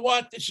said, you know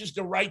what? This is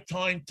the right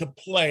time to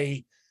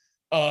play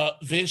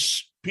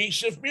this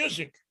piece of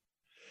music.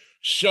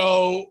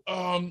 So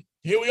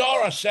here we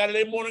are, our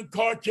Saturday morning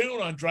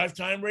cartoon on Drive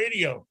Time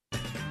Radio.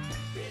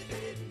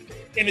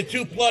 In the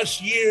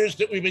 2+ years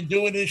that we've been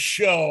doing this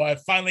show, I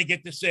finally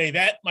get to say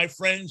that, my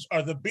friends,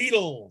 are the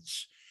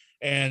Beatles.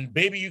 And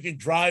Baby, You Can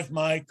Drive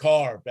My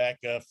Car, back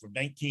from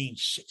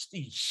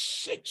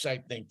 1966, I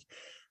think.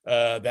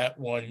 That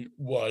one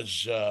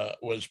was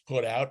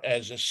put out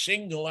as a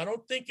single. I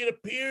don't think it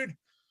appeared.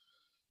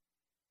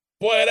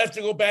 Boy, I'd have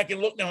to go back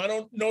and look now. I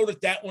don't know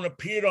that one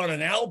appeared on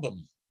an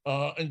album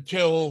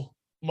until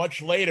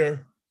much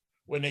later,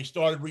 when they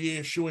started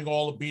reissuing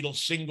all the Beatles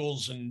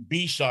singles and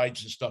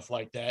B-sides and stuff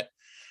like that.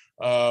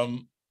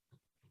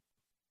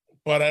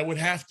 But I would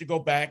have to go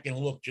back and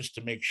look just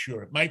to make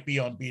sure. It might be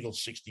on Beatles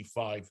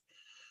 65.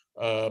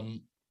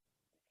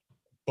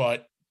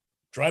 But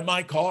Drive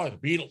My Car, the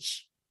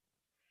Beatles.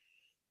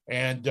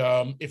 And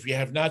if you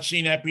have not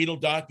seen that Beatle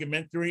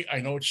documentary,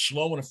 I know it's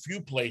slow in a few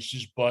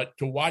places, but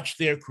to watch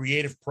their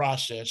creative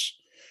process,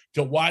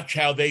 to watch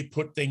how they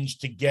put things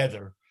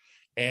together,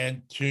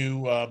 and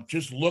to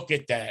just look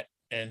at that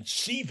and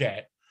see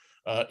that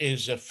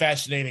is a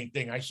fascinating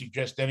thing. I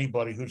suggest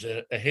anybody who's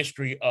a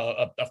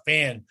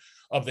fan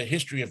of the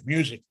history of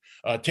music,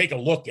 take a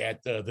look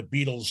at the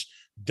Beatles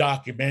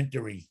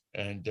documentary.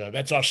 And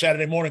that's our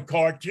Saturday morning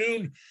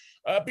cartoon,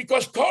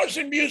 because cars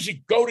and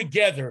music go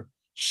together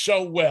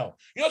so well.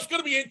 It's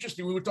going to be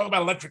interesting. We were talking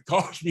about electric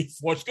cars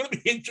before. It's going to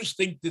be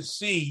interesting to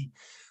see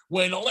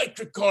when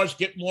electric cars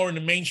get more in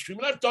the mainstream.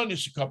 And I've done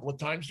this a couple of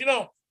times.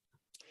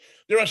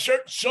 There are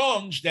certain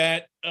songs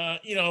that,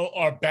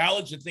 are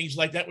ballads and things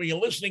like that where you're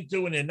listening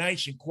to and they're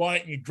nice and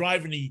quiet, and you're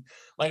driving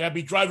I'd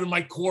be driving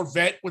my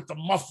Corvette with the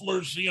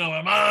mufflers,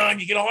 I'm on,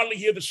 you can hardly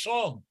hear the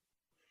song.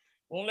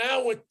 Well,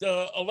 now with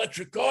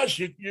electric cars,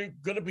 you're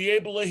going to be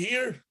able to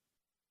hear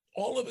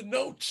all of the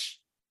notes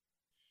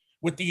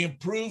with the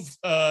improved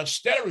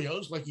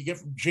stereos like you get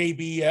from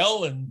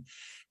JBL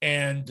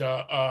and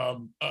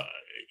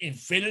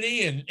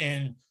Infinity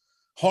and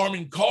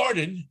Harman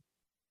Kardon,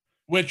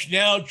 which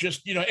now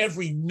just,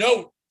 every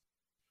note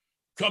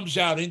comes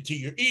out into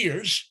your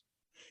ears.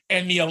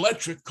 And the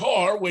electric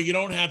car, where you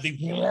don't have the,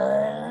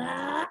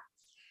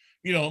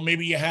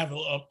 maybe you have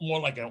more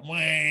like a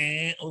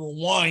little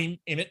whine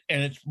in it,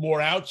 and it's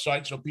more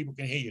outside so people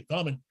can hear you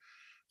coming.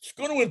 It's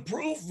going to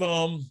improve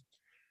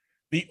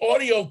the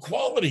audio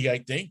quality, I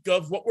think,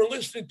 of what we're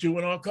listening to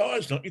in our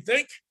cars, don't you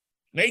think?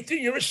 Nathan,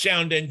 you're a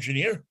sound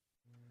engineer.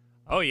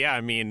 Oh, yeah.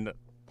 I mean,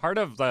 part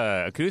of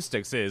the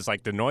acoustics is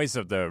like the noise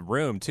of the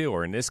room, too,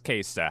 or in this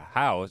case, the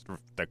house,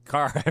 the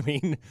car. I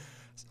mean,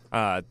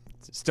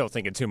 still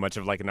thinking too much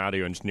of like an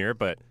audio engineer,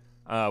 but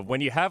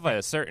when you have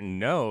a certain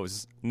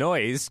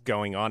noise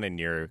going on in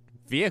your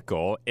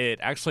vehicle, it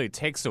actually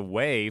takes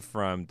away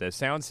from the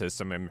sound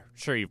system. I'm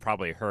sure you've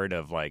probably heard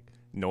of like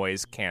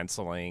noise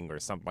canceling or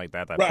something like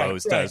that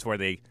Bose does, where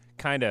they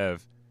kind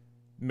of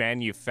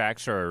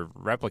manufacture or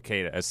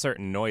replicate a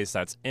certain noise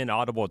that's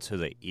inaudible to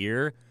the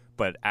ear,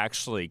 but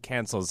actually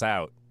cancels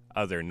out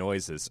other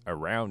noises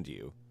around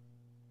you.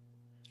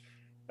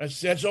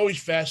 That's always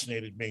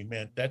fascinated me,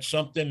 man. That's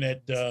something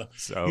that you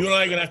and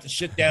I are going to have to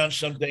sit down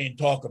someday and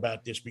talk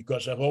about this,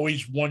 because I've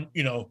always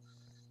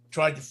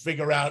tried to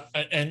figure out,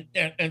 and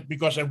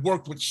because I've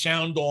worked with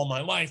sound all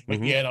my life,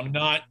 but yet I'm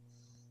not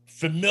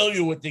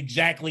familiar with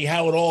exactly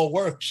how it all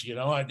works.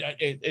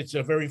 It's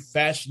a very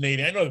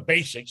fascinating. I know the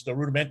basics, the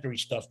rudimentary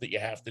stuff that you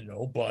have to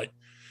know, but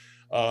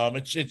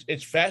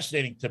it's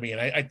fascinating to me.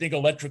 And I think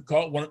electric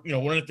car. One of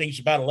the things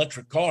about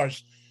electric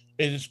cars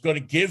is it's going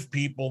to give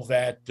people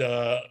that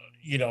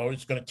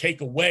it's going to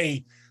take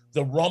away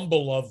the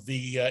rumble of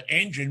the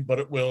engine, but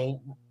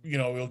it'll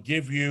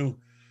give you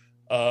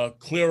a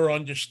clearer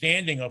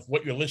understanding of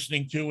what you're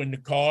listening to in the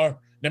car.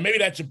 Now, maybe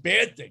that's a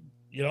bad thing.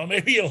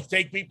 Maybe it'll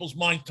take people's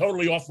mind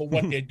totally off of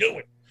what they're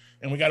doing.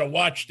 And we got to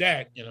watch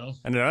that, And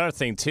another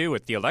thing, too,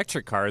 with the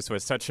electric cars,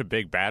 with such a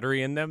big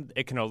battery in them,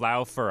 it can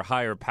allow for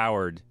higher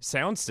powered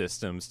sound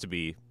systems to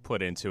be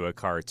put into a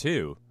car,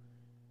 too,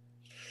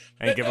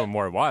 and give them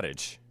more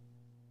wattage.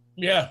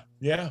 Yeah.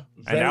 And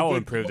that will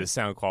improve the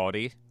sound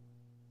quality.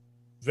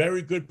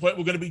 Very good point.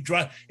 We're going to be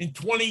driving in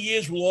 20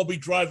 years. We'll all be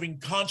driving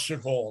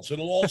concert halls.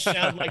 It'll all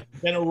sound like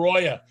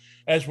Benaroya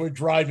as we're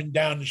driving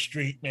down the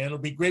street, man. It'll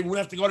be great. We won't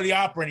have to go to the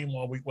opera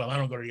anymore. I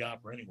don't go to the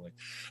opera anyway.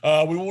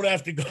 We won't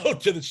have to go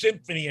to the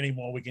symphony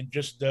anymore. We can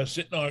just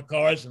sit in our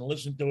cars and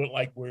listen to it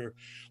like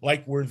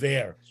we're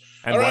there.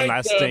 And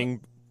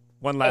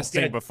one last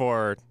thing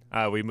before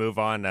we move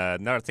on.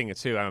 Another thing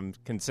too, I'm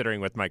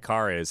considering with my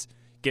car is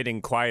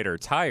getting quieter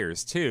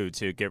tires too,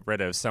 to get rid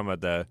of some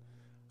of the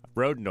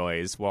road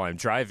noise while I'm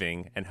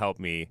driving and help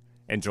me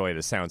enjoy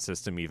the sound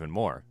system even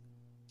more.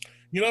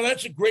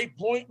 That's a great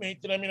point,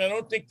 Nathan. I mean, I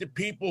don't think that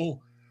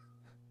people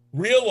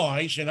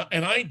realize, and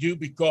I do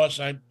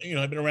because I've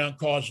been around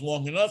cars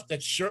long enough,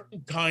 that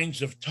certain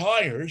kinds of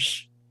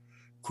tires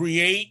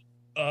create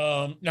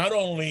not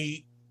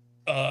only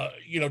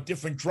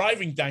different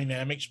driving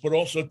dynamics, but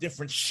also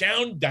different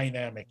sound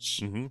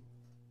dynamics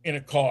in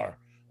a car.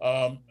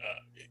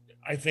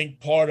 I think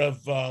part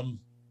of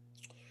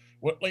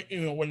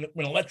when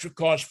electric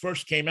cars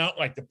first came out,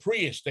 like the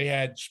Prius, they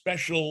had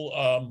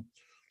special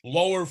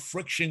lower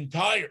friction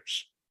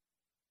tires.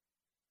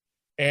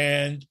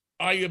 And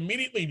I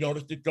immediately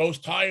noticed that those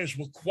tires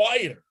were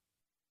quieter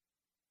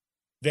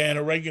than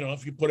a regular.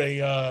 If you put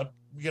a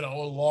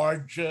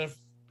large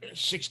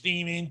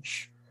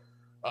 16-inch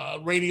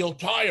radial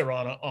tire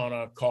on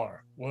a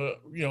car,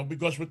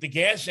 because with the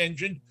gas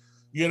engine,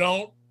 you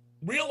don't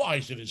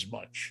realize it as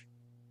much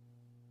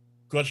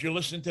because you're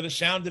listening to the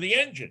sound of the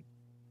engine.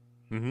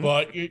 Mm-hmm.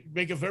 But you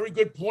make a very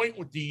good point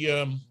with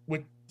the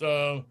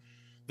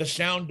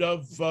sound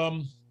of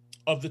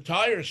the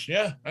tires.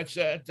 Yeah, that's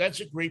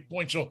a great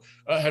point. So,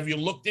 have you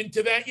looked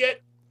into that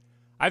yet?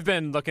 I've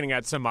been looking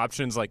at some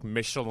options like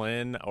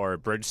Michelin or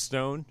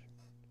Bridgestone,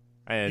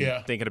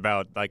 and thinking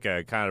about like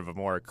a kind of a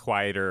more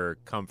quieter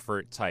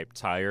comfort type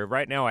tire.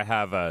 Right now, I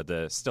have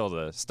the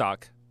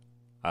stock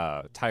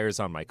tires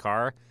on my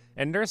car,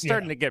 and they're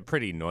starting to get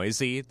pretty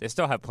noisy. They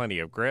still have plenty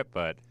of grip,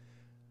 but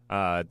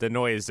the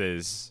noise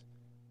is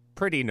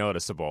pretty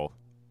noticeable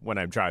when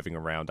I'm driving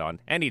around on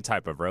any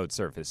type of road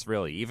surface,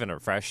 really. Even a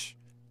fresh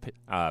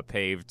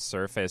paved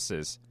surface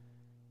is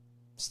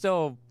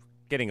still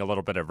getting a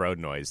little bit of road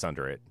noise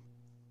under it.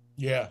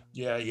 Yeah.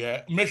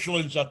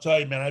 Michelin's, I'll tell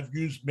you, man, I've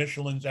used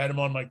Michelin's. I had them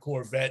on my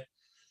Corvette,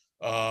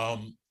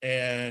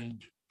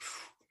 and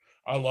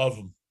I love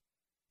them.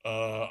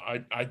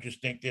 I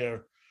just think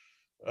they're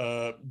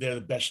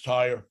the best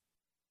tire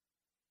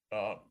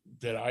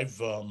that I've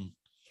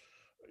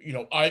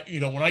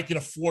when I can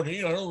afford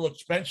it, they're a little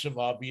expensive,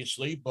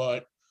 obviously,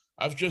 but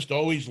I've just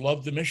always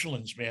loved the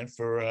Michelins, man,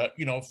 for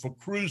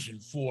cruising,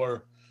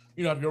 for,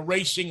 if you're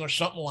racing or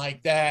something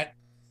like that,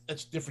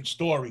 that's a different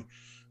story.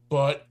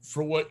 But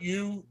for what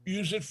you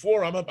use it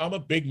for, I'm a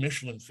big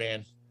Michelin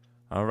fan.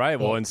 All right.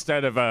 Well,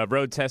 instead of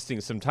road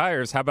testing some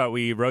tires, how about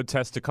we road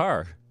test a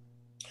car?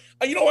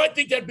 I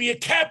think that'd be a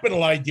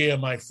capital idea,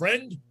 my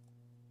friend.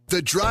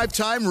 The Drive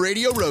Time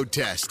Radio Road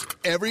Test.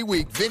 Every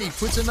week, Vinny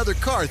puts another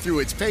car through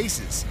its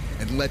paces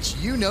and lets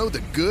you know the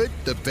good,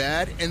 the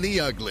bad, and the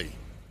ugly.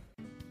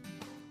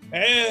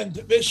 And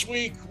this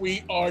week,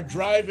 we are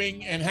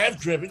driving and have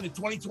driven the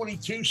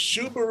 2022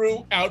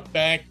 Subaru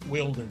Outback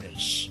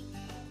Wilderness.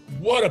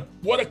 What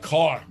a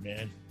car,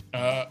 man.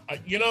 I'm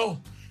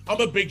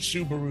a big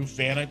Subaru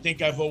fan. I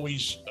think I've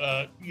always,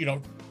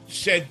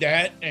 said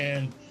that,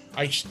 and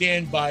I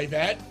stand by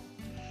that.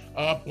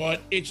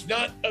 But it's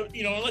not,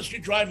 unless you're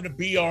driving a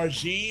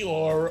BRZ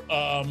or,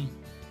 a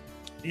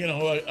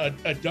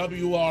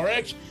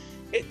WRX,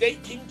 they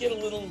can get a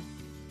little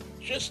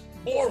just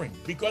boring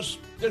because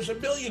there's a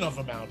million of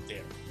them out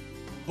there.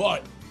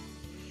 But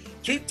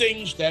two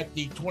things that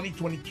the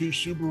 2022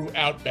 Subaru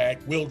Outback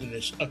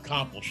Wilderness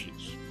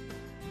accomplishes.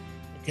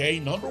 Okay,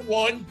 number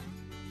one,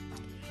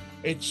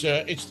 it's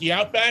the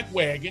Outback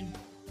wagon,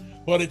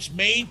 but it's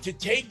made to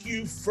take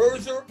you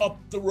further up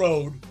the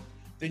road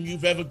than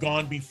you've ever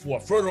gone before,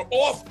 further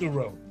off the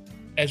road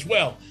as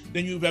well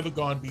than you've ever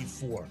gone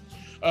before.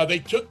 They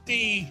took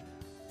the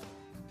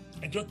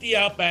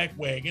Outback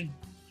wagon.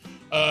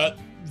 The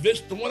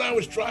one I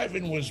was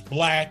driving was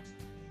black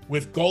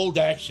with gold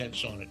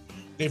accents on it.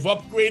 They've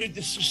upgraded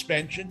the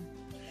suspension.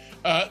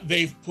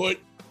 They've put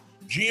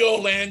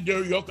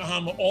Geolandar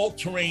Yokohama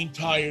all-terrain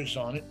tires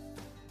on it.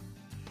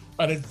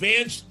 an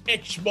advanced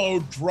X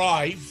mode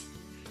drive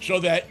so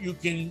that you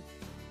can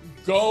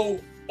go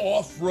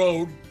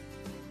off-road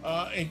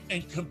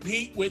and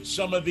compete with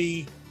some of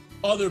the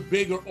other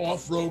bigger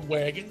off-road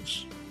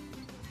wagons.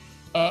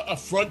 A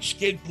front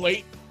skid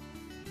plate.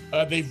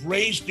 They've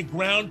raised the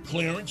ground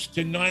clearance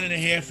to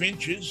 9.5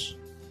 inches,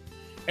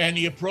 and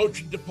the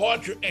approach and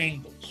departure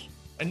angles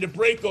and the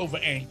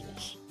breakover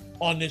angles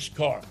on this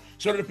car,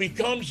 so that it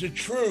becomes a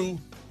true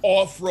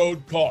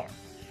off-road car.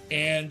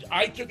 And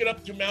I took it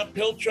up to Mount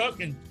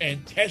Pilchuck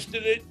and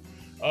tested it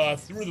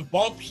through the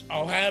bumps.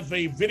 I'll have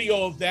a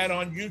video of that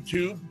on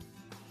YouTube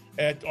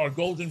at our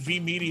Golden V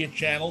Media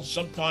channel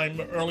sometime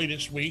early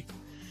this week.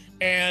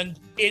 And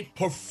it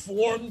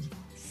performed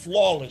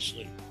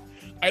flawlessly.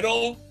 I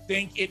don't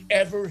think it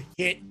ever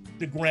hit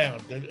the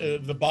ground,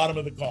 the bottom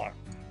of the car.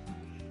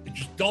 I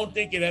just don't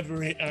think it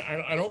ever hit.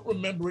 I don't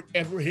remember it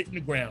ever hitting the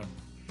ground.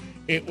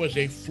 It was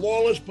a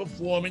flawless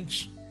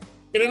performance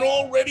in an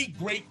already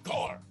great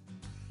car.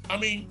 I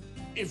mean,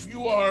 if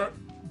you are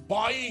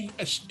buying,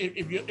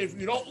 if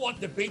you don't want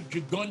the big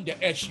Jagunda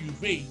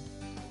SUV,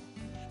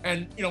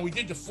 and we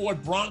did the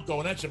Ford Bronco,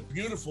 and that's a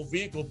beautiful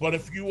vehicle. But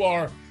if you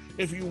want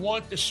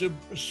the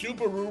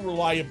Subaru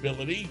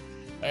reliability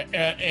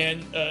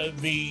and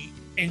the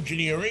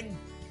engineering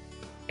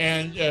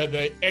and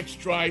the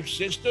xDrive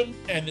system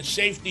and the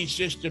safety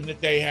system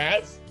that they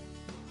have,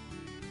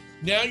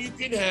 now you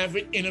can have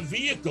it in a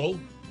vehicle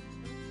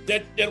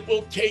that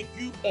will take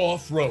you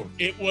off-road.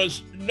 It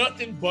was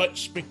nothing but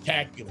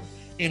spectacular.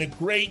 In a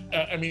great,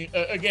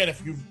 again,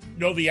 if you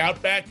know the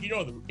Outback, the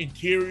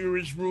interior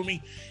is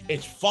roomy.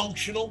 It's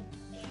functional.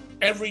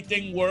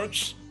 Everything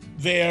works.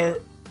 Their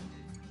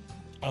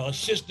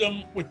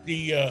system with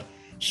the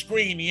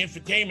screen, the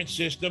infotainment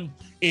system,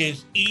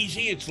 is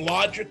easy. It's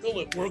logical.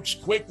 It works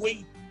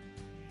quickly.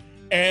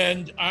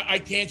 And I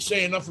can't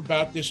say enough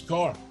about this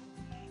car.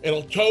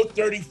 It'll tow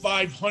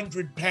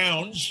 3,500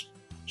 pounds.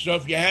 So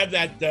if you have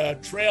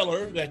that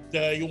trailer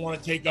that you want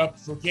to take up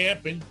for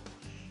camping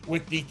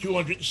with the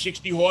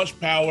 260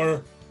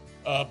 horsepower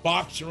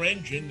boxer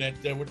engine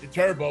that with the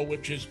turbo,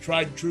 which is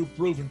tried and true,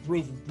 proven.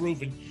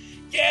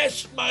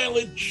 Gas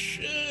mileage,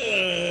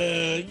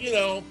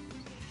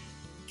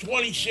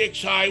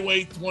 26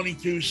 highway,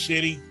 22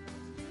 city.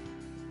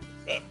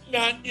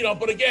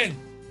 But again,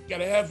 you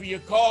got a heavier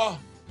car,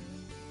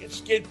 you get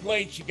skid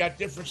plates, you got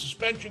different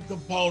suspension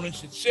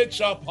components, it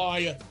sits up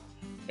higher.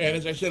 And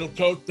as I said, it'll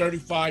tow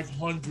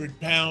 3,500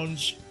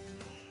 pounds.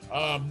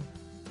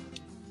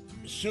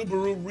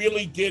 Subaru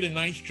really did a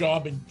nice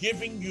job in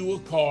giving you a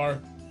car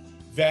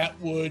that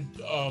would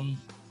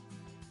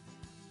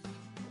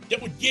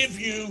give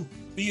you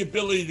the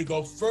ability to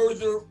go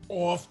further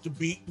off the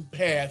beaten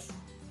path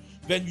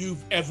than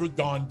you've ever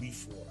gone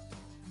before.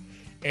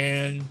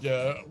 And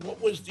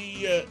what was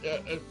the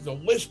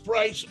list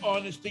price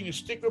on this thing? The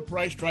sticker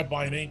price. Try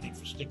buying anything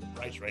for sticker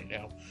price right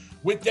now.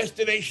 With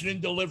destination and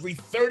delivery,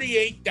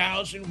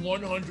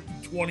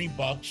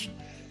 $38,120.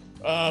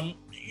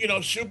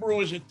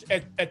 Subaru is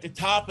at the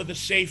top of the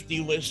safety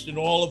list in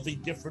all of the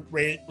different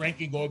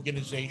ranking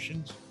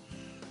organizations.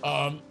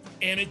 And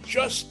it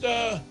just,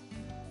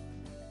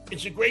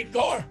 it's a great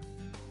car.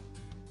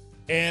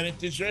 And it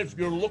deserves, if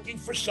you're looking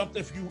for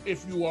something,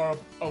 if you are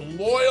a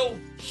loyal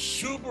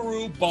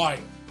Subaru buyer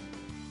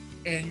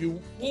and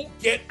you won't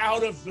get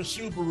out of the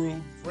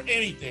Subaru for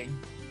anything,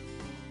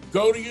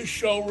 go to your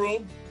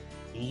showroom,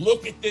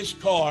 look at this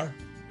car,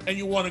 and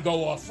you want to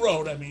go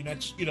off-road. I mean,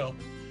 that's,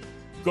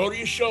 go to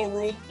your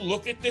showroom,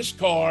 look at this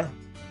car,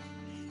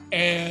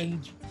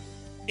 and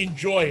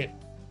enjoy it.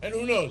 And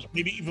who knows,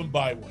 maybe even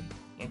buy one.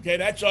 Okay,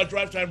 that's our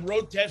Drive Time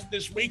Road Test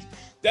this week.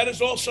 That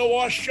is also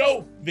our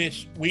show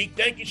this week.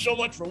 Thank you so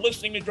much for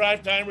listening to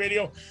Drive Time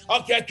Radio.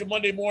 I'll catch you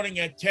Monday morning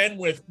at 10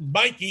 with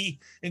Mikey.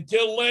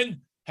 Until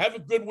then, have a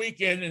good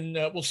weekend, and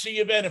we'll see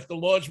you then if the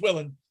Lord's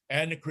willing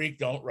and the creek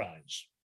don't rise.